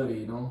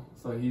agility,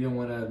 so he didn't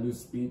want to lose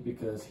speed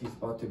because he's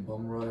about to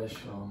bum rush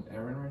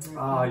Eren right now.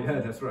 Ah, yeah,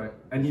 that's right.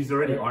 And he's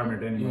already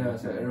armored anyway. Yeah,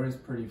 so Eren's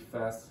pretty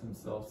fast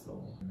himself,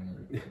 so.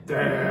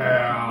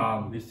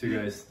 Damn. These two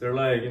guys, they're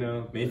like,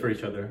 made for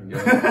each other.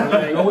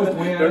 They're always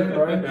way at it,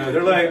 right?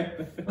 They're like,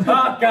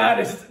 oh God,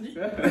 it's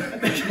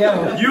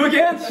you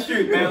again?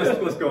 Shoot,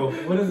 man, let's go.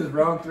 What is it,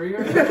 round 3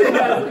 or?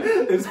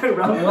 It's like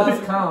round 3.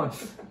 Last count.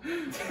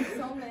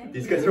 So many.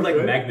 These guys are like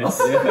magnets.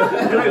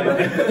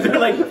 They're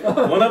like,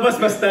 one of us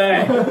must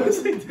die.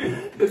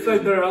 It's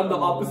like they're on the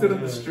opposite of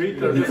the street.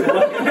 They're just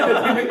walking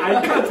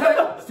eye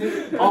contact.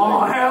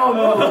 Oh hell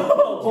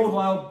no! Oh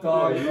wild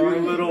dog, you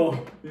little.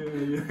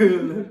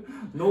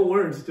 No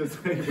words,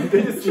 just like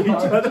they just see each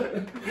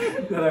other.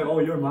 They're like, oh,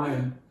 you're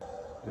mine.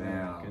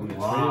 Damn. Goodness.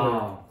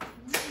 Wow.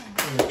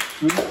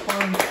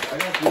 Goosebumps. I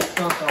got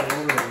goosebumps all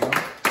over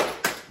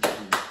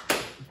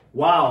it,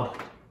 Wow.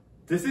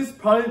 This is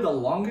probably the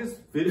longest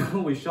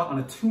video we shot on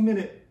a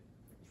 2-minute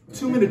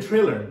 2-minute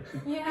trailer.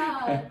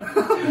 Yeah,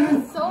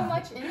 there's so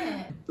much in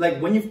it. Like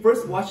when you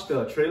first watch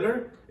the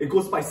trailer, it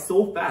goes by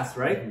so fast,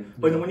 right?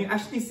 But when you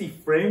actually see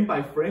frame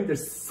by frame,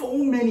 there's so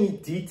many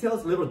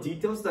details, little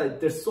details, that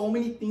there's so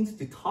many things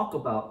to talk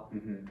about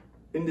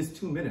in this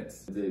 2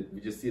 minutes. We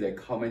just see like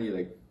how many,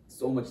 like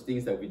so much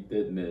things that we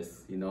did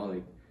miss, you know,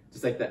 like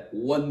just like that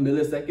 1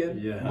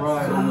 millisecond. Yeah.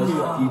 Right. So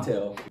much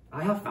detail.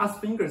 I have fast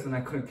fingers and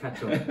I couldn't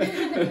catch up.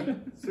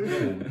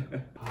 Seriously.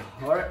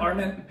 All right,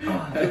 Armin,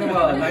 give him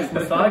a nice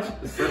massage.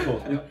 The circle.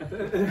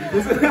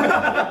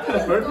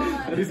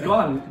 He's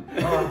gone.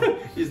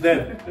 He's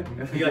dead.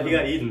 He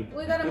got eaten.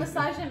 We gotta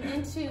massage him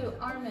into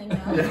Armin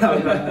now.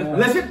 Yeah,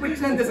 let's just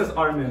pretend this is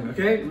Armin,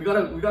 okay? We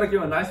gotta give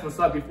him a nice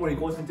massage before he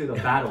goes into the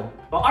battle.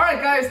 But all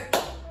right, guys.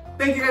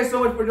 Thank you guys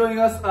so much for joining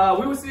us.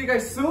 We will see you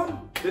guys soon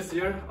this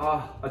year.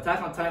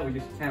 Attack on Titan, we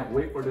just can't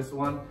wait for this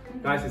one.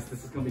 Guys,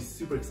 this is gonna be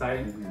super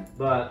exciting.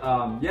 But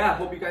yeah,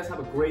 hope you guys have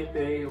a great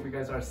day. Hope you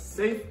guys are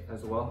safe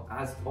as well,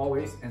 as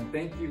always. And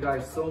thank you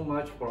guys so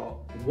much for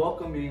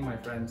welcoming my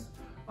friends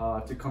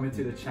to come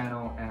into the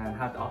channel and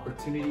have the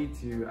opportunity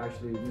to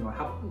actually, you know,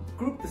 have a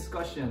group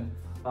discussion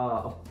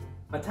of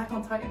Attack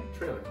on Titan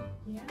trailer.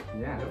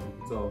 Yeah.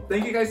 So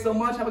thank you guys so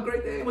much. Have a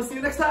great day. We'll see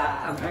you next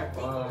time.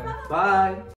 Bye. Bye.